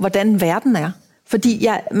 hvordan verden er. Fordi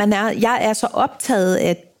jeg er så optaget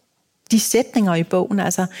af de sætninger i bogen,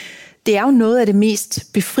 altså det er jo noget af det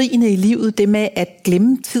mest befriende i livet, det med at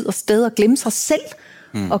glemme tid og sted, og glemme sig selv,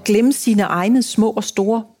 og glemme sine egne små og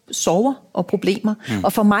store sorger og problemer.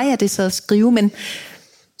 Og for mig er det så at skrive, men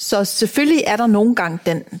så selvfølgelig er der nogle gange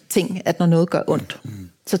den ting, at når noget gør ondt,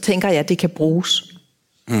 så tænker jeg, at det kan bruges.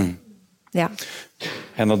 Ja.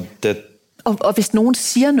 Og hvis nogen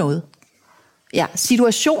siger noget,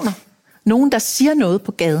 situationer, nogen der siger noget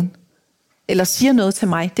på gaden, eller siger noget til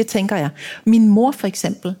mig, det tænker jeg. Min mor for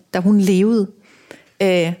eksempel, da hun levede,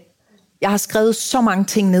 jeg har skrevet så mange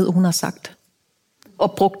ting ned, hun har sagt,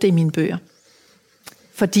 og brugt det i mine bøger.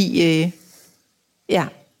 Fordi,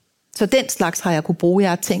 så den slags har jeg kunne bruge.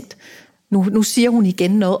 Jeg har tænkt, nu siger hun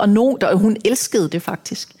igen noget, og hun elskede det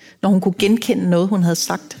faktisk, når hun kunne genkende noget, hun havde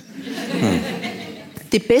sagt.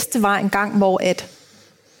 Det bedste var en gang, hvor at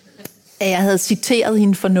jeg havde citeret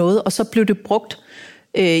hende for noget, og så blev det brugt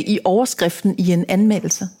i overskriften i en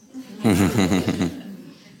anmeldelse.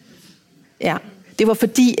 Ja, det var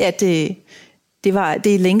fordi, at det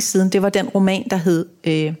er længe siden, det var den roman, der hed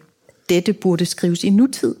Dette burde skrives i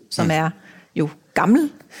nutid, som er jo gammel,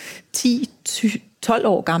 10-12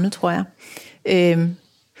 år gammel, tror jeg.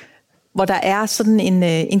 Hvor der er sådan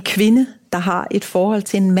en kvinde, der har et forhold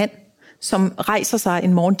til en mand, som rejser sig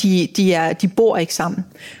en morgen. De bor ikke sammen.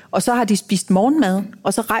 Og så har de spist morgenmad,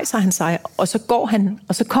 og så rejser han sig, og så går han,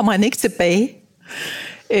 og så kommer han ikke tilbage.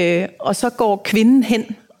 Og så går kvinden hen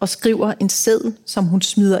og skriver en seddel, som hun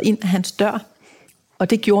smider ind af hans dør. Og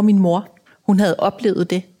det gjorde min mor. Hun havde oplevet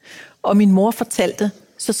det. Og min mor fortalte,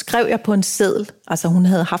 så skrev jeg på en seddel, altså hun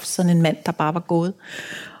havde haft sådan en mand, der bare var gået.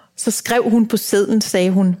 Så skrev hun på sedlen,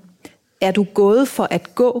 sagde hun, er du gået for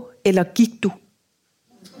at gå, eller gik du?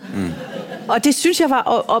 Og det synes jeg var,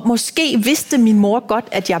 og måske vidste min mor godt,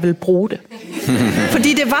 at jeg ville bruge det.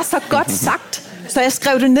 Fordi det var så godt sagt, så jeg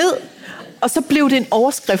skrev det ned, og så blev det en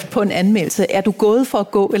overskrift på en anmeldelse. Er du gået for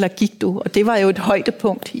at gå, eller gik du? Og det var jo et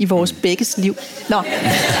højdepunkt i vores begges liv. Nå.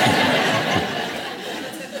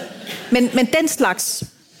 Men den slags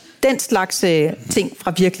ting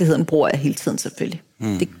fra virkeligheden bruger jeg hele tiden selvfølgelig.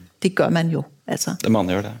 Det gør man jo. Altså. Man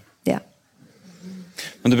gør det. Ja.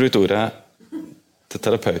 Men du brugte ordet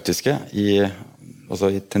terapeutiske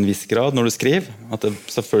til en viss grad når du skriver, at det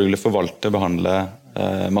selvfølgelig forvalter, behandler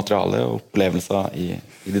materiale og opplevelser i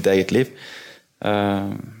ditt eget liv.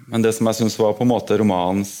 Men det som jeg synes var på en måte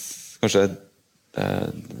romanens kanskje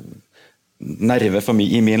nerve for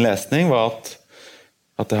mig i min lesning var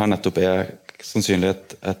at det her nettopp sannsynlig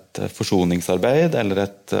et forsoningsarbeid eller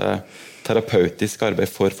et terapeutisk arbeid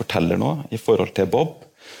for forteller nå i forhold til Bob.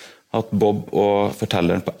 At Bob og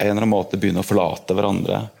fortelleren på en eller annen måte begynner å forlate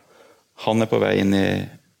hverandre. Han på vei inn i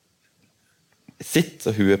sitt,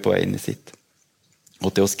 og hun på vei inn i sitt.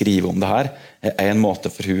 Og til å skrive om det her en måte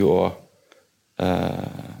for hun å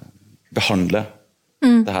behandle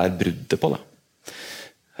det her bruddet på det.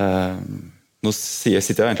 Nå sitter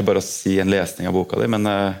jeg egentlig bare og sier en lesning av boka di, men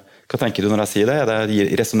hva tenker du når jeg sier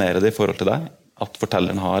det? Resonerer det i forhold til deg? At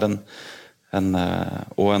fortelleren har en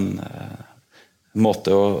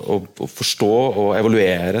måte å forstå og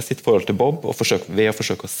evaluere sitt forhold til Bob, og ved å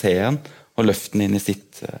forsøke å se den og løfte den inn i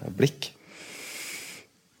sitt blikk?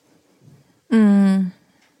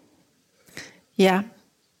 Ja.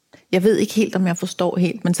 Jeg ved ikke helt, om jeg forstår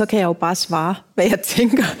helt, men så kan jeg jo bare svare, hvad jeg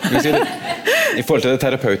tænker. I forhold til det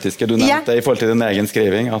terapeutiske, du nevnte, i forhold til din egen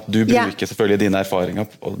skriving, at du bruker selvfølgelig dine erfaringer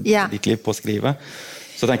og ditt liv på å skrive.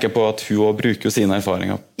 Så tenker jeg på at hun også bruker sine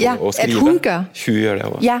erfaringer på å skrive. At hun gør. Hun gjør det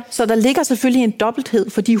også. Ja, så der ligger selvfølgelig en dobbelthed,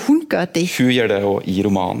 fordi hun gør det. Hun gjør det også i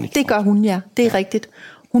romanen. Det gør hun, ja. Det er rigtigt.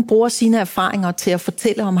 Hun bruger sine erfaringer til at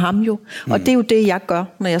fortælle om ham jo. Og det er jo det, jeg gør,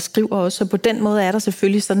 når jeg skriver også. Så på den måde er der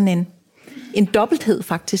selvfølgelig sådan en dobbelthed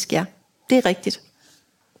faktisk, ja. Det er rigtigt.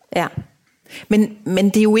 Ja. Men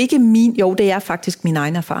det er jo ikke det er faktisk mine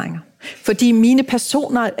egne erfaringer. Fordi mine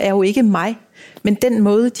personer er jo ikke mig, men den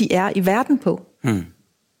måde, de er i verden på.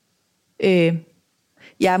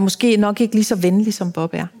 Jeg er måske nok ikke lige så venlig, som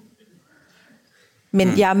Bob er.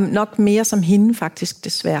 Men jeg er nok mere som hende faktisk,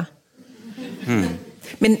 desværre.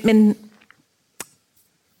 Men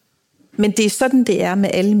det er sådan, det er med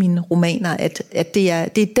alle mine romaner, at det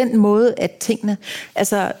er den måde, at tingene...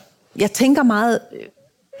 Altså, jeg tænker meget,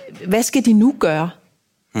 hvad skal de nu gøre,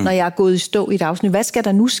 når jeg er gået i stå i et afsnit? Hvad skal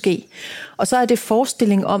der nu ske? Og så er det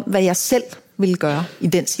forestilling om, hvad jeg selv vil gøre i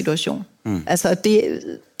den situation. Altså,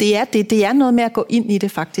 det er noget med at gå ind i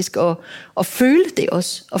det faktisk, og føle det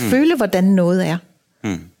også, og føle, hvordan noget er.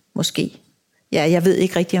 Måske. Ja, jeg ved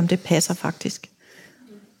ikke rigtigt, om det passer faktisk.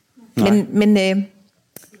 Men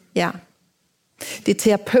ja, det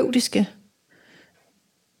terapeutiske,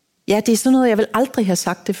 ja, det er sådan noget, jeg vil aldrig have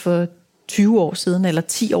sagt det for 20 år siden, eller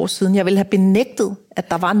 10 år siden. Jeg ville have benægtet, at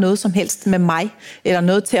der var noget som helst med mig, eller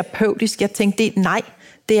noget terapeutisk. Jeg tænkte, nej,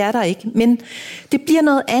 det er der ikke. Men det bliver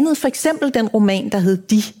noget andet. For eksempel den roman, der hed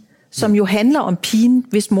De, som jo handler om pigen,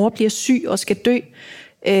 hvis mor bliver syg og skal dø.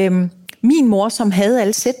 Min mor, som havde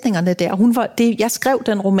alle sætningerne der, jeg skrev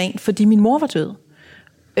den roman, fordi min mor var død.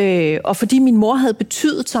 Og fordi min mor havde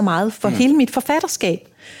betydet så meget for hele mit forfatterskab.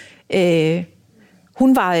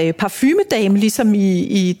 Hun var parfumedame, ligesom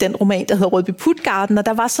i den roman, der hedder Rødby Puttgarden, og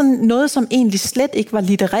der var sådan noget, som egentlig slet ikke var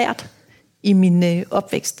litterært i min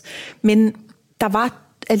opvækst. Men der var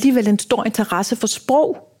alligevel en stor interesse for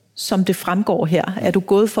sprog, som det fremgår her. Er du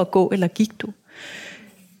gået for at gå, eller gik du?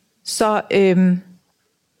 Så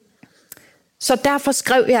derfor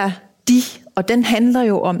skrev jeg De, og den handler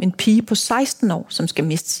jo om en pige på 16 år, som skal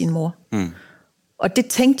miste sin mor. Og det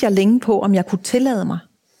tænkte jeg længe på, om jeg kunne tillade mig.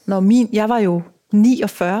 Jeg var jo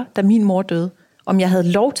 49, da min mor døde, om jeg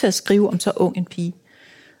havde lov til at skrive om så ung en pige,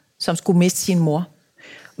 som skulle miste sin mor.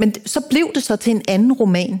 Men så blev det så til en anden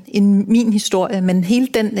roman end min historie, men hele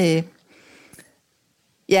den...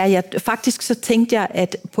 faktisk så tænkte jeg,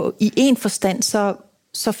 at i en forstand,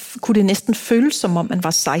 så kunne det næsten føles, som om man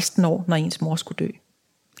var 16 år, når ens mor skulle dø.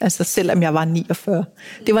 Altså selvom jeg var 49.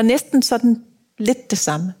 Det var næsten sådan lidt det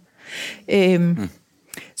samme.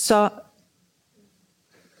 Så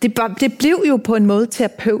det blev jo på en måde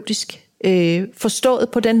terapeutisk forstået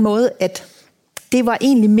på den måde, at det var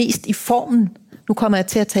egentlig mest i formen. Nu kommer jeg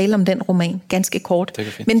til at tale om den roman ganske kort.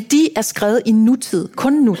 Men de er skrevet i nutid,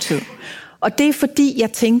 kun nutid. Og det er fordi,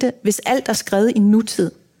 jeg tænkte, hvis alt er skrevet i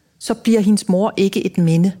nutid, så bliver hendes mor ikke et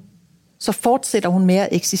minde. Så fortsætter hun med at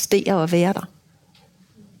eksistere og være der.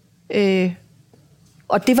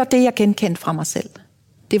 Og det var det, jeg genkendte fra mig selv.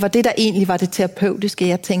 Det var det, der egentlig var det terapeutiske.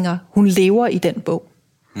 Jeg tænker, hun lever i den bog.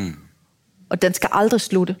 Og den skal aldrig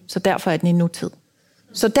slutte, så derfor er den i nutid.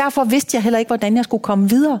 Så derfor vidste jeg heller ikke, hvordan jeg skulle komme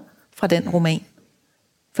videre fra den roman.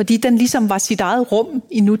 Fordi den ligesom var sit eget rum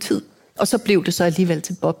i nutid. Og så blev det så alligevel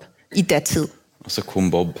til Bob i datid. Og så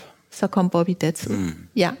kom Bob. Så kom Bob i datid,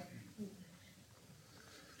 ja.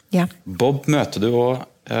 Bob møter du også,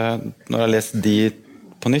 når jeg læser De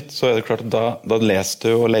på nytt, så det klart at da leser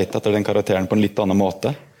du og leter etter den karakteren på en litt annen måte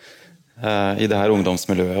i det her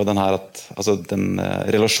ungdomsmiljøet, og den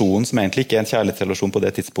relasjonen som egentlig ikke en kjærlighetsrelasjon på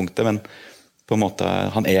det tidspunktet, men på en måte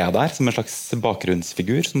han der som en slags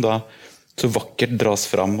bakgrunnsfigur, som da så vakkert dras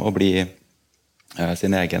fram og blir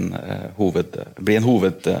sin egen blir en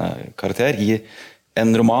hovedkarakter i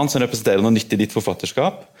en roman som representerer noe nytt i ditt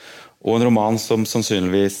forfatterskap, og en roman som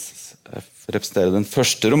sannsynligvis representerer den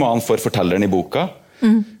første romanen for fortelleren i boka.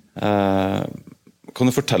 Kan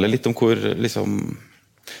du fortelle litt om hvor liksom,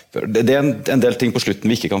 det en del ting på slutten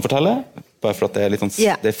vi ikke kan fortelle, bare for at det litt sånn,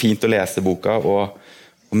 det fint å lese boka og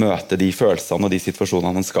møte de følelsene og de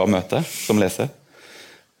situasjonene man skal møte som leser.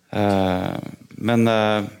 Men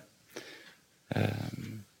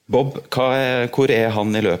Bob, hvor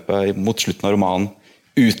han i løpet mot slutten av romanen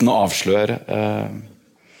uten å avsløre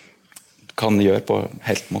kan gjøre på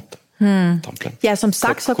helt mot Tamplin? Ja, som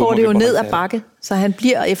sagt, så går det jo ned ad bakke, så han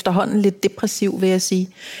bliver efterhånden lidt depressiv, vil jeg sige.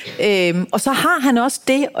 Og så har han også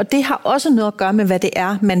det, og det har også noget at gøre med, hvad det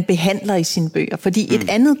er, man behandler i sine bøger. Fordi et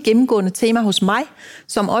andet gennemgående tema hos mig,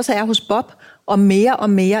 som også er hos Bob, og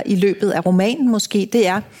mere i løbet af romanen måske, det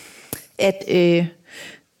er, at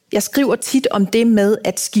jeg skriver tit om det med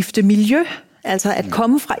at skifte miljø, altså at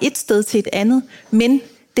komme fra et sted til et andet, men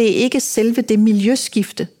det er ikke selve det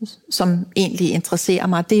miljøskifte, som egentlig interesserer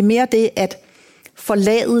mig. Det er mere det at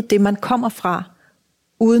forlade det, man kommer fra,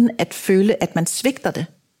 uden at føle, at man svigter det.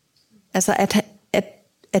 Altså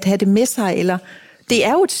at have det med sig, eller det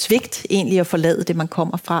er jo et svigt egentlig at forlade det, man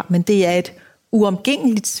kommer fra, men det er et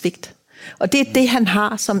uomgængeligt svigt. Og det er det, han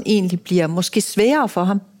har, som egentlig bliver måske sværere for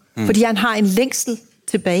ham, fordi han har en længsel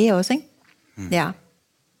tilbage også, ikke? Ja.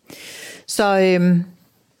 Så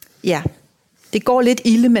ja, det går lidt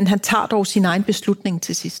ilde, men han tager dog sin egen beslutning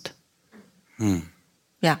til sidst.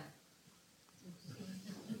 Ja.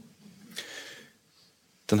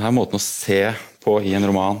 Den her måten å se på i en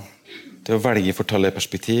roman, det å velge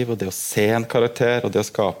fortellerperspektiv, og det å se en karakter, og det å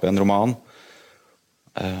skape en roman,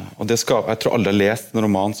 og det å skape, jeg tror alle har lest en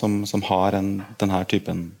roman som har denne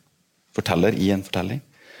typen forteller i en fortelling.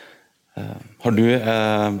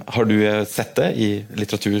 Har du sett det i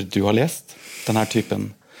litteratur du har lest? Denne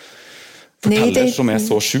typen forteller som er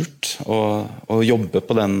så skjult og jobber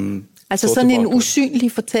på den. Altså sådan en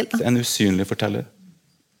usynlig fortæller? En usynlig forteller.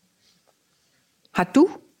 Har du?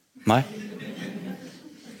 Nej.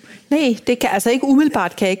 Nej, det kan, altså ikke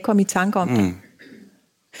umiddelbart kan jeg ikke komme i tanke om det.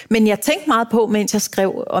 Men jeg tænkte meget på, mens jeg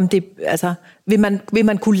skrev om det, altså vil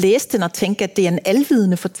man kunne læse den og tænke, at det er en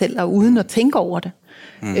alvidende fortæller, uden at tænke over det.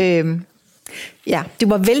 Ja, det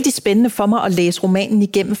var vældig spændende for mig at læse romanen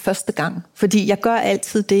igennem første gang, fordi jeg gør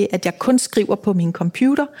altid det, at jeg kun skriver på min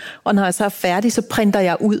computer, og når jeg så er færdig, så printer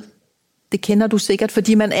jeg ud. Det kender du sikkert,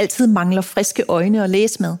 fordi man altid mangler friske øjne at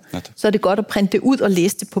læse med. Så er det godt at printe det ud og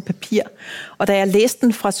læse det på papir. Og da jeg læste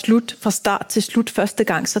den fra start til slut første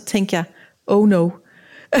gang, så tænkte jeg, oh no.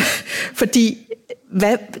 Fordi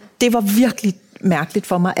det var virkelig mærkeligt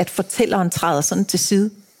for mig, at fortælleren træder sådan til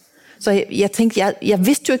side. Så jeg tænkte, jeg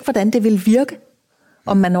vidste jo ikke, hvordan det ville virke,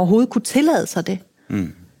 om man overhovedet kunne tillade sig det.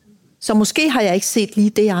 Så måske har jeg ikke set lige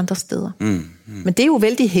det andre steder. Men det er jo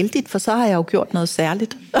vældig heldigt, for så har jeg jo gjort noget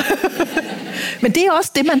særligt. Men det er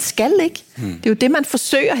også det, man skal, ikke? Det er jo det, man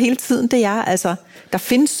forsøger hele tiden. Det er, altså, der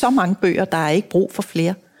findes så mange bøger, der er ikke brug for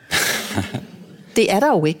flere. Det er der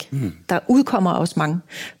jo ikke. Der udkommer også mange.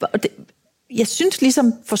 Jeg synes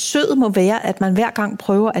ligesom, forsøget må være, at man hver gang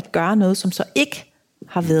prøver at gøre noget, som så ikke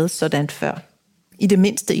har været sådan før. I det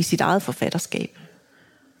mindste i sit eget forfatterskab.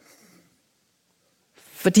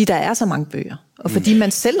 Fordi der er så mange bøger. Og fordi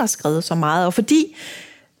man selv har skrevet så meget. Og fordi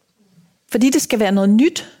det skal være noget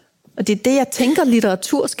nyt. Og det er det, jeg tænker,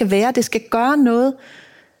 litteratur skal være. Det skal gøre noget.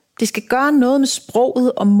 Det skal gøre noget med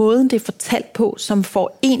sproget og måden, det er fortalt på, som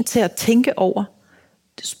får en til at tænke over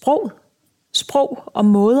sproget. Sprog og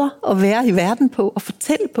måder at være i verden på og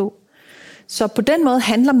fortælle på. Så på den måde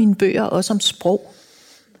handler mine bøger også om sprog.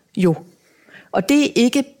 Jo. Og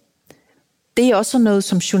det er også noget,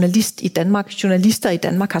 som journalister i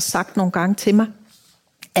Danmark har sagt nogle gange til mig.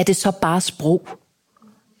 Er det så bare sprog?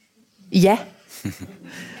 Ja.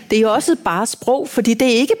 Det er jo også bare sprog, fordi det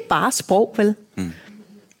er ikke bare sprog, vel?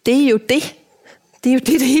 Det er jo det. Det er jo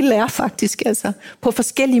det hele er faktisk, altså. På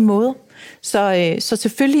forskellige måder. Så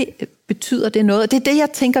selvfølgelig betyder det noget. Og det er det,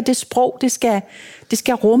 jeg tænker, det sprog, det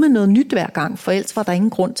skal rumme noget nyt hver gang, for ellers var der ingen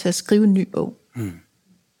grund til at skrive en ny bog.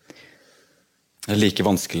 Det er like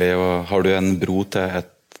vanskelig, og har du en bro til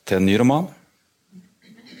en ny roman?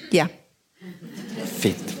 Ja.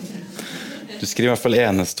 Fint. Du skriver i hvert fall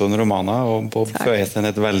enestående romaner, og Bob føyer seg inn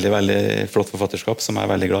et veldig, veldig flott forfatterskap, som jeg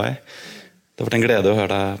er veldig glad i. Det har vært en glede å høre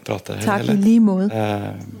deg prate. Takk i lige måde.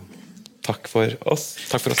 Takk for oss.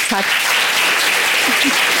 Takk for oss. Takk.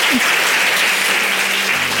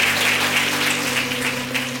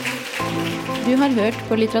 Du har hørt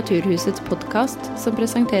på Litteraturhusets podcast, som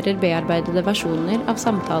presenterer bearbeidede versjoner av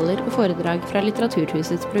samtaler og foredrag fra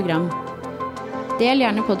Litteraturhusets program. Del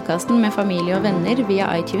gjerne podcasten med familie og venner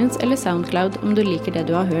via iTunes eller SoundCloud om du liker det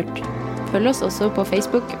du har hørt. Følg oss også på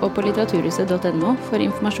Facebook og på litteraturhuset.no for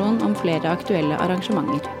informasjon om flere aktuelle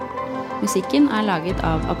arrangementer. Musikken laget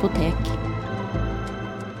av Apotek.